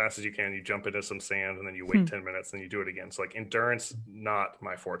 steps as fast as you can, you jump into some sand, and then you wait 10 minutes, and you do it again. So like endurance, not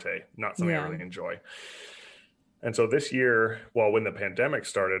my forte, not something I really enjoy. And so this year, well, when the pandemic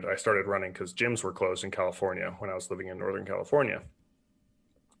started, I started running because gyms were closed in California when I was living in Northern California.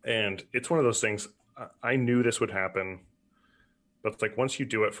 And it's one of those things, I knew this would happen, but it's like once you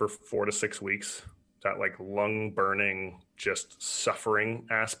do it for 4 to 6 weeks, that like lung burning, just suffering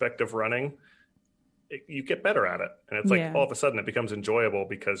aspect of running, you get better at it. And it's like all of a sudden it becomes enjoyable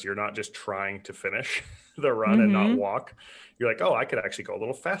because you're not just trying to finish the run and not walk. You're like, oh, I could actually go a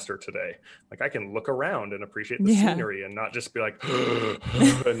little faster today. Like I can look around and appreciate the scenery and not just be like,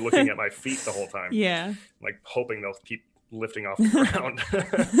 and looking at my feet the whole time. Yeah. Like hoping they'll keep lifting off the ground.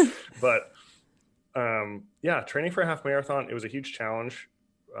 But training for a half marathon, it was a huge challenge.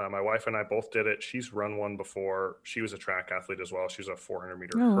 My wife and I both did it. She's run one before. She was a track athlete as well. She's a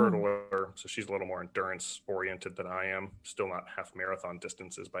 400-meter hurdler, so she's a little more endurance oriented than I am. Still not half marathon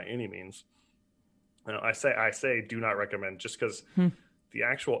distances by any means. I say do not recommend, just because the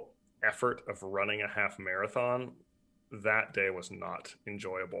actual effort of running a half marathon that day was not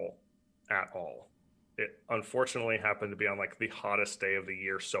enjoyable at all. It unfortunately happened to be on like the hottest day of the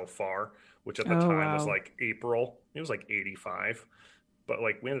year so far, which at the time was like April. It was like 85. But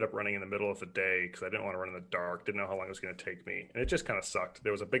like we ended up running in the middle of the day because I didn't want to run in the dark, didn't know how long it was going to take me. And it just kind of sucked.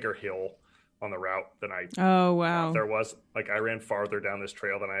 There was a bigger hill on the route than I thought there was. Like I ran farther down this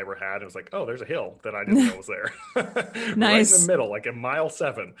trail than I ever had. It was like, oh, there's a hill that I didn't know was there. Nice. Right in the middle, like at mile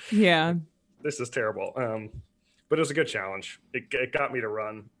 7. Yeah. This is terrible. But it was a good challenge. It got me to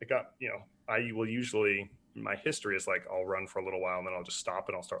run. It got, I will usually, my history is like I'll run for a little while and then I'll just stop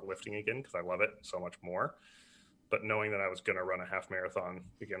and I'll start lifting again because I love it so much more. But knowing that I was going to run a half marathon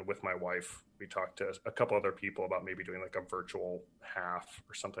again with my wife, we talked to a couple other people about maybe doing like a virtual half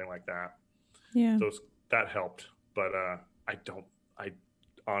or something like that. Yeah. That helped. But I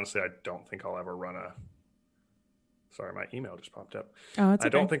honestly don't think I'll ever run sorry, my email just popped up. Oh, it's okay. I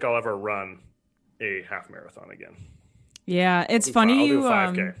don't think I'll ever run a half marathon again. Yeah. It's funny. I'll do a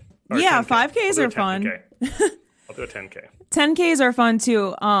 5K. Yeah. 5Ks are fun. I'll do a 10K. 10Ks are fun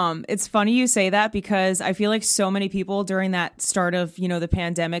too. It's funny you say that because I feel like so many people during that start of, the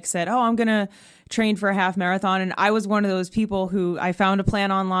pandemic said, oh, I'm going to train for a half marathon. And I was one of those people who I found a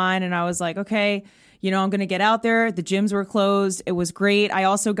plan online and I was like, okay, I'm going to get out there. The gyms were closed. It was great. I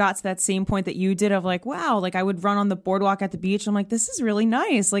also got to that same point that you did of like, wow, like I would run on the boardwalk at the beach. I'm like, this is really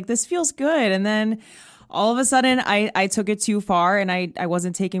nice. Like this feels good. And then all of a sudden I took it too far and I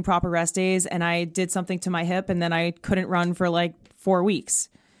wasn't taking proper rest days and I did something to my hip and then I couldn't run for like 4 weeks.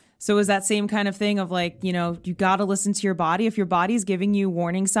 So it was that same kind of thing of like, you got to listen to your body. If your body's giving you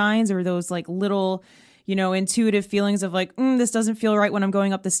warning signs or those like little, intuitive feelings of like, this doesn't feel right when I'm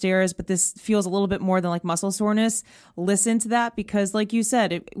going up the stairs, but this feels a little bit more than like muscle soreness, listen to that, because like you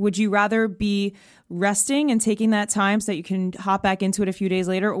said, would you rather be resting and taking that time so that you can hop back into it a few days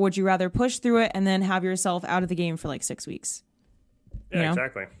later, or would you rather push through it and then have yourself out of the game for like 6 weeks? Yeah,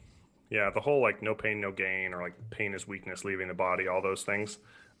 exactly. Yeah, the whole like no pain, no gain, or like pain is weakness leaving the body, all those things.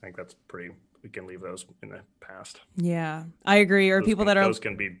 I think that's we can leave those in the past. Yeah, I agree. Or those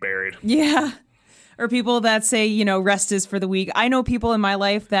can be buried. Yeah. Or people that say, rest is for the weak. I know people in my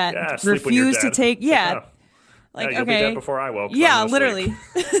life that refuse to take, like, you'll be dead before I will. Yeah, literally.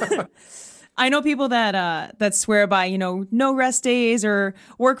 I know people that swear by, no rest days or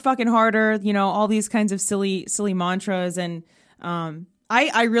work fucking harder, all these kinds of silly mantras. And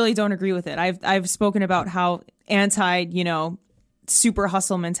I really don't agree with it. I've spoken about how anti, super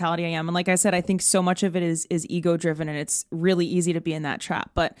hustle mentality I am. And like I said, I think so much of it is ego driven, and it's really easy to be in that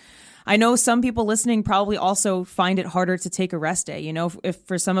trap. But I know some people listening probably also find it harder to take a rest day. If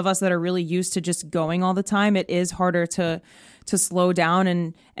for some of us that are really used to just going all the time, it is harder to slow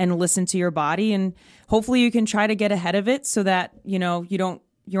down and listen to your body. And hopefully you can try to get ahead of it so that,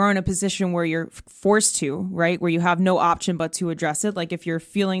 you're in a position where you're forced to, right? Where you have no option but to address it. Like if you're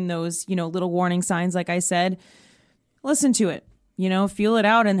feeling those, little warning signs, like I said, listen to it. Feel it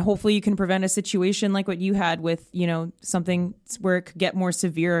out, and hopefully you can prevent a situation like what you had with, something where it could get more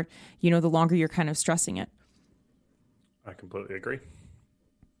severe, the longer you're kind of stressing it. I completely agree.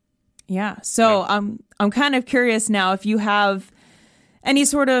 Yeah. So I'm kind of curious now if you have any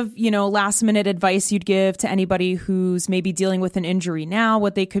sort of, last minute advice you'd give to anybody who's maybe dealing with an injury now,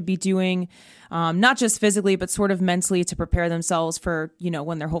 what they could be doing, not just physically, but sort of mentally to prepare themselves for,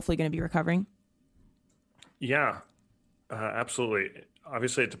 when they're hopefully going to be recovering. Yeah. Absolutely.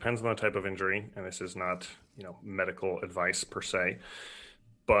 Obviously, it depends on the type of injury, and this is not, medical advice per se,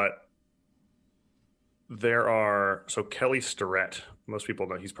 but so Kelly Starrett, most people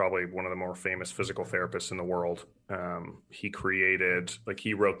know he's probably one of the more famous physical therapists in the world. He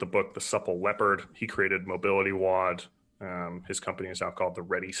wrote the book, The Supple Leopard. He created Mobility WOD. His company is now called The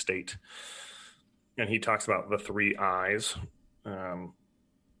Ready State. And he talks about the 3 I's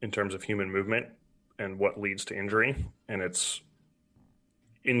in terms of human movement and what leads to injury. And it's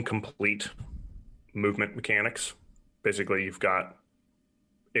incomplete movement mechanics. Basically, you've got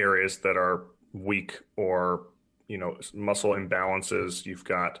areas that are weak or, muscle imbalances. You've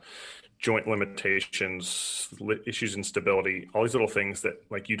got joint limitations, issues in stability, all these little things that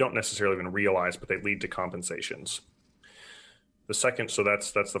like you don't necessarily even realize, but they lead to compensations. The second, so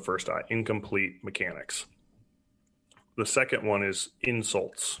that's the first I, incomplete mechanics. The second one is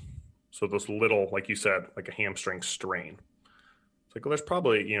insults. So those little, like you said, like a hamstring strain. It's like, well, there's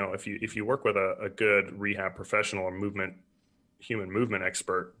probably, if you work with a good rehab professional or human movement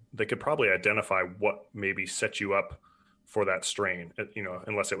expert, they could probably identify what maybe set you up for that strain,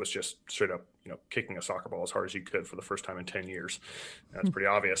 unless it was just straight up, kicking a soccer ball as hard as you could for the first time in 10 years. That's pretty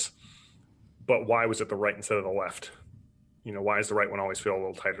obvious. But why was it the right instead of the left? Why does the right one always feel a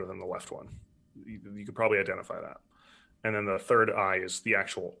little tighter than the left one? You could probably identify that. And then the third I is the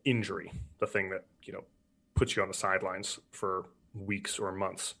actual injury, the thing that, puts you on the sidelines for weeks or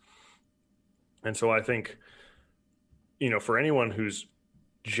months. And so I think, for anyone who's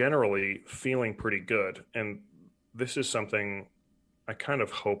generally feeling pretty good, and this is something I kind of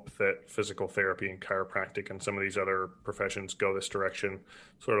hope that physical therapy and chiropractic and some of these other professions go this direction,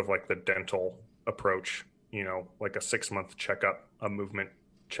 sort of like the dental approach, like a 6-month checkup, a movement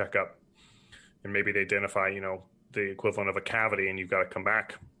checkup, and maybe they identify, the equivalent of a cavity, and you've got to come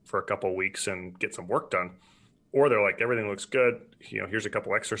back for a couple of weeks and get some work done. Or they're like, everything looks good. Here's a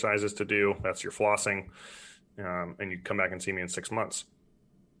couple exercises to do. That's your flossing. And you come back and see me in 6 months.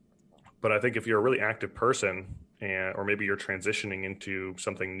 But I think if you're a really active person, or maybe you're transitioning into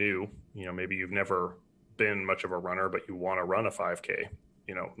something new, maybe you've never been much of a runner, but you want to run a 5K,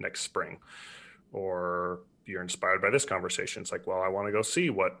 next spring, or you're inspired by this conversation. It's like, well, I want to go see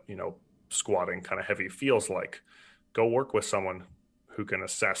what, squatting kind of heavy feels like. Go work with someone who can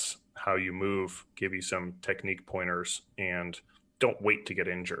assess how you move, give you some technique pointers, and don't wait to get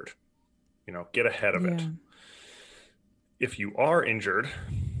injured. Get ahead of it. If you are injured,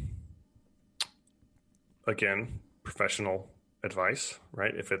 again, professional advice,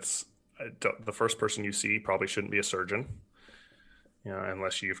 right? If it's the first person you see, probably shouldn't be a surgeon,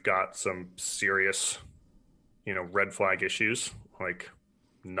 unless you've got some serious, red flag issues like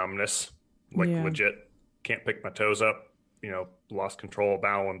numbness, legit can't pick my toes up, lost control of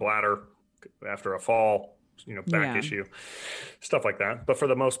bowel and bladder after a fall, back issue, stuff like that. But for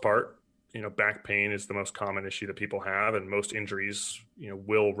the most part, back pain is the most common issue that people have, and most injuries,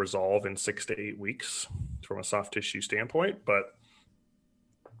 will resolve in 6 to 8 weeks from a soft tissue standpoint. But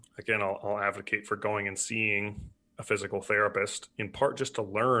again, I'll advocate for going and seeing a physical therapist, in part just to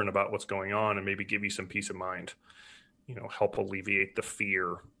learn about what's going on and maybe give you some peace of mind, help alleviate the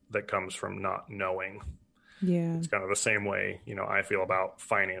fear that comes from not knowing. Yeah. It's kind of the same way, I feel about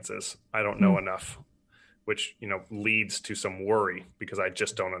finances. I don't know enough, which, leads to some worry because I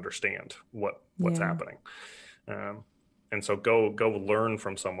just don't understand what's happening. And so go learn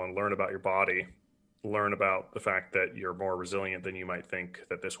from someone, learn about your body, learn about the fact that you're more resilient than you might think,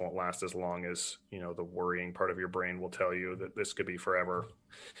 that this won't last as long as, the worrying part of your brain will tell you that this could be forever.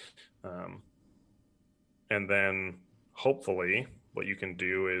 And then hopefully what you can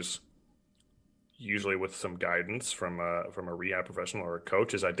do is, usually with some guidance from a rehab professional or a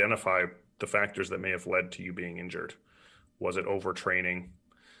coach, is identify the factors that may have led to you being injured. Was it overtraining?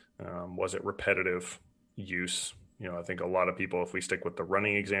 Was it repetitive use? I think a lot of people, if we stick with the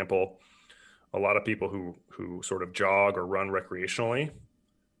running example, a lot of people who sort of jog or run recreationally, I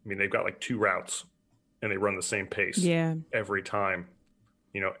mean, they've got like 2 routes and they run the same pace every time.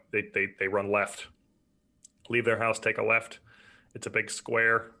 They run left, leave their house, take a left. It's a big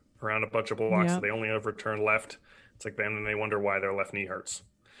square around a bunch of blocks. So they only ever turn left. It's like, then they wonder why their left knee hurts.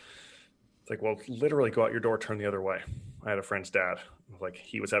 It's like, well, literally go out your door, turn the other way. I had a friend's dad, like,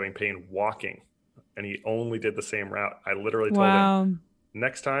 he was having pain walking and he only did the same route. I literally told him,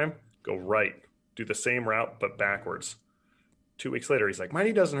 next time, go right, do the same route, but backwards. 2 weeks later, he's like, my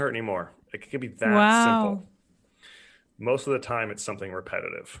knee doesn't hurt anymore. It could be that simple. Most of the time it's something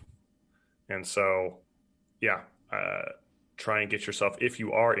repetitive. And so, try and get yourself, if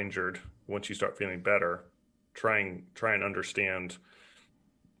you are injured, once you start feeling better, try and understand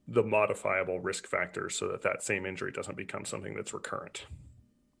the modifiable risk factors so that same injury doesn't become something that's recurrent.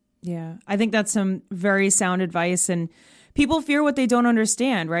 Yeah, I think that's some very sound advice, and people fear what they don't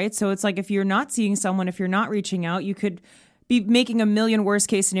understand, right? So it's like, if you're not seeing someone, if you're not reaching out, you could be making a million worst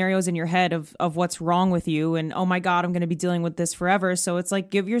case scenarios in your head of what's wrong with you. And, oh my God, I'm going to be dealing with this forever. So it's like,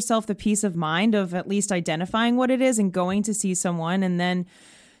 give yourself the peace of mind of at least identifying what it is and going to see someone, and then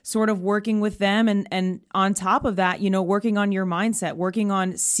sort of working with them. And on top of that, working on your mindset, working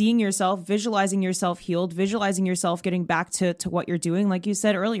on seeing yourself, visualizing yourself healed, visualizing yourself getting back to what you're doing. Like you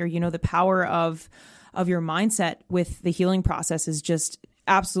said earlier, the power of your mindset with the healing process is just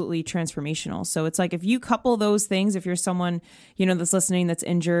absolutely transformational. So it's like, if you couple those things, if you're someone, that's listening, that's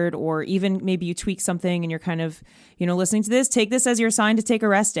injured, or even maybe you tweak something and you're kind of, listening to this, take this as your sign to take a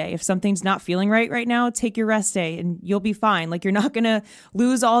rest day. If something's not feeling right now, take your rest day and you'll be fine. Like, you're not going to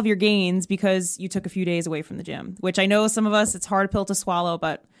lose all of your gains because you took a few days away from the gym, which I know some of us, it's a hard pill to swallow,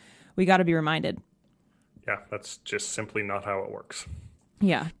 but we got to be reminded. Yeah, that's just simply not how it works.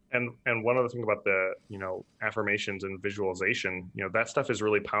 Yeah. And one other thing about the, affirmations and visualization, that stuff is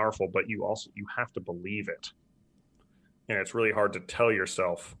really powerful, but you have to believe it. And it's really hard to tell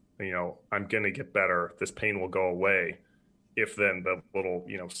yourself, I'm going to get better, this pain will go away, if then the little,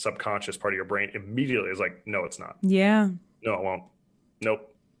 subconscious part of your brain immediately is like, no, it's not. Yeah. No, it won't.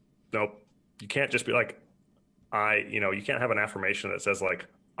 Nope. You can't just be like, you can't have an affirmation that says like,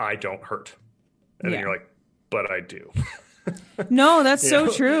 I don't hurt. And then you're like, but I do. No, that's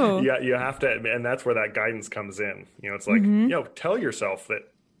so true. Yeah, you have to, and that's where that guidance comes in. It's like, tell yourself that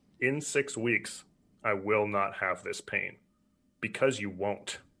in 6 weeks, I will not have this pain, because you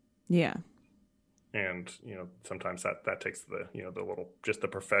won't. Yeah. And, sometimes that takes the little, just the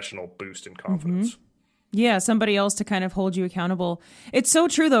professional boost in confidence. Yeah, somebody else to kind of hold you accountable. It's so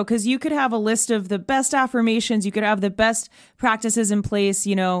true, though, because you could have a list of the best affirmations, you could have the best practices in place,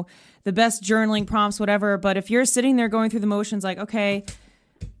 the best journaling prompts, whatever. But if you're sitting there going through the motions like, okay,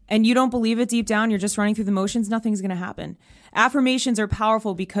 and you don't believe it deep down, you're just running through the motions, nothing's going to happen. Affirmations are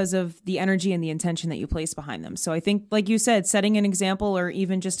powerful because of the energy and the intention that you place behind them. So I think, like you said, setting an example or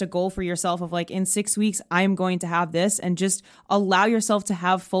even just a goal for yourself of like, in 6 weeks, I'm going to have this, and just allow yourself to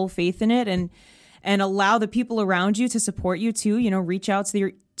have full faith in it, and allow the people around you to support you too. Reach out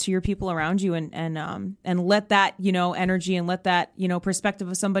to your people around you, and let that, energy, and let that, perspective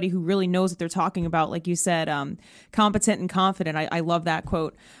of somebody who really knows what they're talking about. Like you said, competent and confident. I love that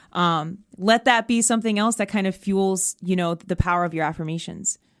quote. Let that be something else that kind of fuels, the power of your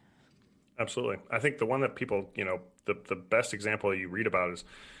affirmations. Absolutely. I think the one that people, the best example you read about is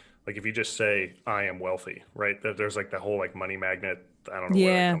like, if you just say, I am wealthy, right? There's like the whole like money magnet. I don't know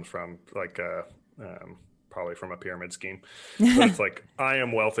where that comes from. Like, probably from a pyramid scheme, but it's like, I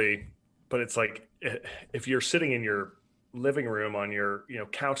am wealthy, but it's like, if you're sitting in your living room on your,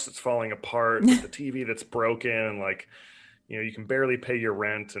 couch that's falling apart, with the TV that's broken, like, you can barely pay your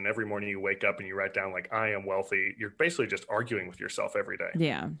rent, and every morning you wake up and you write down like, I am wealthy, you're basically just arguing with yourself every day.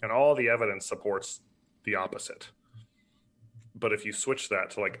 Yeah. And all the evidence supports the opposite. But if you switch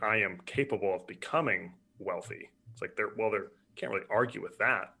that to like, I am capable of becoming wealthy, it's like, can't really argue with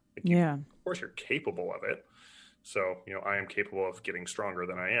that. Like of course you're capable of it. So, I am capable of getting stronger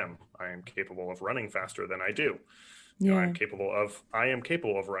than I am. I am capable of running faster than I do. I am capable of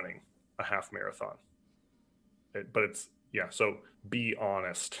running a half marathon. So be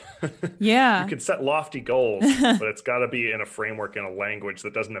honest. Yeah. You can set lofty goals, but it's got to be in a framework, in a language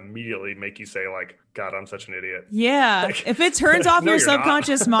that doesn't immediately make you say like, God, I'm such an idiot. Yeah. Like, if it turns off no, your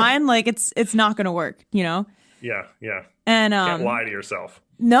subconscious mind, like it's not going to work, Yeah. And you can't lie to yourself.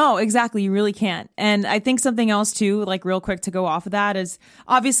 No, exactly. You really can't. And I think something else too, like real quick to go off of that, is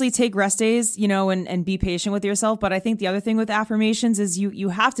obviously take rest days, and be patient with yourself. But I think the other thing with affirmations is you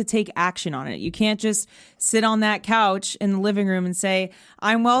have to take action on it. You can't just sit on that couch in the living room and say,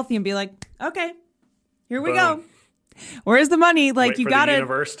 I'm wealthy, and be like, okay, here we go. Where's the money? Like, you gotta, the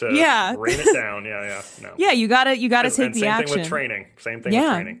universe to rain it down. No. Yeah, you gotta take the action. Same thing with training. With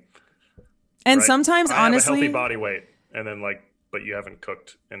training. And right? sometimes, honestly, I have a healthy body weight, and then but you haven't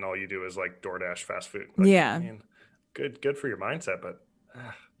cooked, and all you do is like DoorDash fast food. Like, yeah. I mean, good for your mindset, but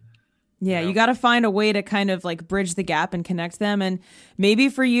you got to find a way to kind of like bridge the gap and connect them. And maybe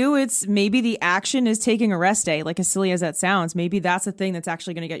for you, maybe the action is taking a rest day, like as silly as that sounds. Maybe that's the thing that's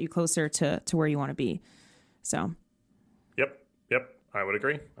actually going to get you closer to where you want to be. So. Yep. I would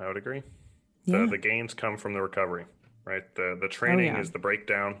agree. Yeah. The gains come from the recovery, right? The training is the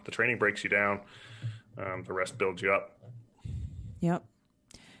breakdown. The training breaks you down. The rest builds you up. Yep.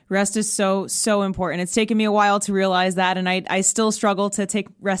 Rest is so, so important. It's taken me a while to realize that. And I still struggle to take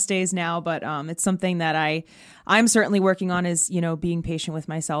rest days now, but it's something that I'm certainly working on, is, being patient with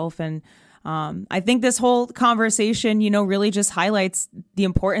myself. And I think this whole conversation, really just highlights the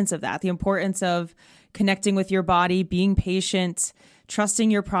importance of that, the importance of connecting with your body, being patient,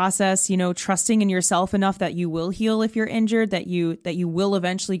 trusting your process, trusting in yourself enough that you will heal if you're injured, that you will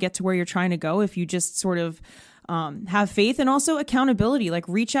eventually get to where you're trying to go if you just sort of have faith, and also accountability. Like,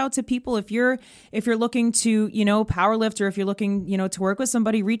 reach out to people if you're looking to, power lift, or if you're looking, to work with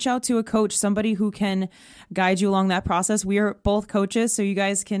somebody, reach out to a coach, somebody who can guide you along that process. We are both coaches, so you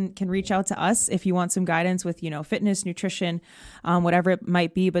guys can reach out to us if you want some guidance with, fitness, nutrition, whatever it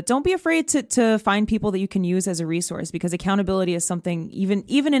might be. But don't be afraid to find people that you can use as a resource, because accountability is something,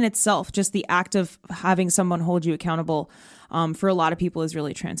 even in itself, just the act of having someone hold you accountable, for a lot of people is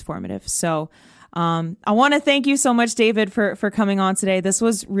really transformative. So I want to thank you so much, David, for coming on today. This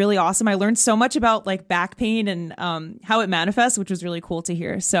was really awesome. I learned so much about like back pain and how it manifests, which was really cool to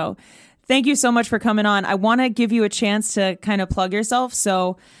hear. So thank you so much for coming on. I want to give you a chance to kind of plug yourself.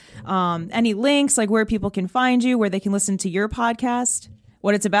 So any links, like where people can find you, where they can listen to your podcast,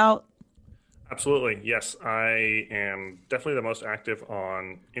 what it's about. Absolutely. Yes, I am definitely the most active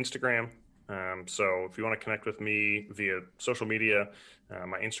on Instagram. So if you want to connect with me via social media,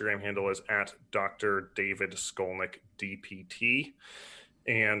 my Instagram handle is at Dr. David Skolnick, DPT.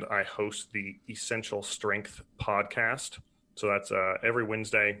 And I host the Essential Strength podcast. So that's every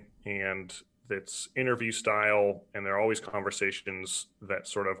Wednesday, and it's interview style. And there are always conversations that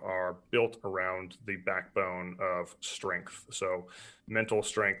sort of are built around the backbone of strength. So mental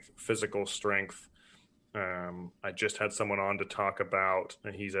strength, physical strength. I just had someone on to talk about,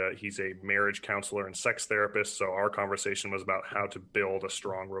 and he's a marriage counselor and sex therapist. So our conversation was about how to build a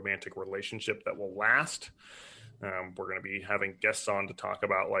strong romantic relationship that will last. We're going to be having guests on to talk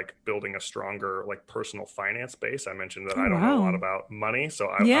about like building a stronger like personal finance base. I mentioned that I don't know a lot about money, so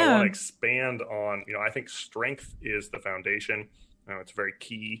I want to expand on, I think strength is the foundation. It's very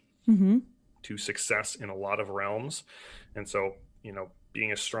key to success in a lot of realms. And so,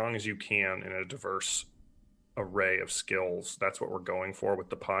 being as strong as you can in a diverse array of skills, that's what we're going for with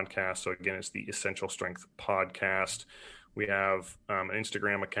the podcast. So again, it's the Essential Strength podcast. We have an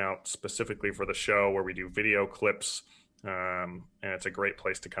Instagram account specifically for the show where we do video clips, and it's a great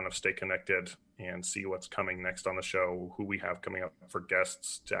place to kind of stay connected and see what's coming next on the show, who we have coming up for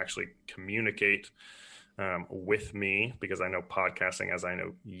guests, to actually communicate with me, because I know podcasting, as I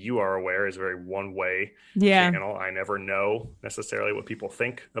know you are aware, is a very one-way channel. I never know necessarily what people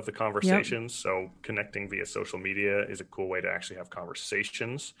think of the conversations. So connecting via social media is a cool way to actually have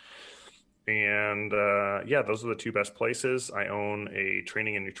conversations. And those are the two best places. I own a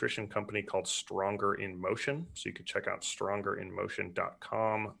training and nutrition company called Stronger in Motion. So you can check out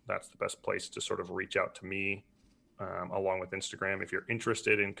strongerinmotion.com. That's the best place to sort of reach out to me, along with Instagram. If you're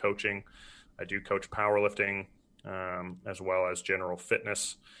interested in coaching, I do coach powerlifting. as well as general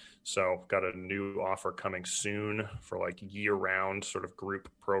fitness. So got a new offer coming soon for like year-round sort of group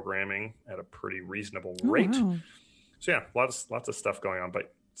programming at a pretty reasonable rate. Wow. So yeah, lots of stuff going on.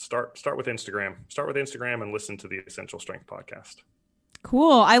 But start with Instagram. Start with Instagram and listen to the Essential Strength podcast.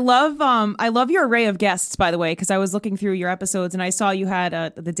 Cool. I love your array of guests, by the way, because I was looking through your episodes and I saw you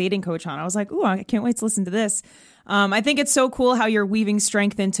had the dating coach on. I was like, ooh, I can't wait to listen to this. I think it's so cool how you're weaving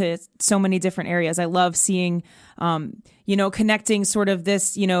strength into so many different areas. I love seeing, connecting sort of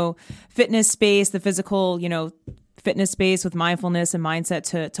this, fitness space, the physical, fitness space with mindfulness and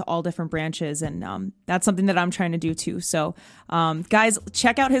mindset to all different branches. And that's something that I'm trying to do too. So guys,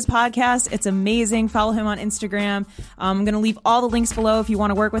 check out his podcast. It's amazing. Follow him on Instagram. I'm going to leave all the links below. If you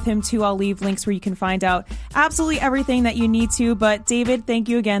want to work with him too, I'll leave links where you can find out absolutely everything that you need to. But David, thank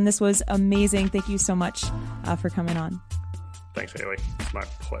you again. This was amazing. Thank you so much for coming on. Thanks, Haley. It's my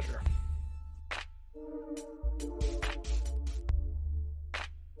pleasure.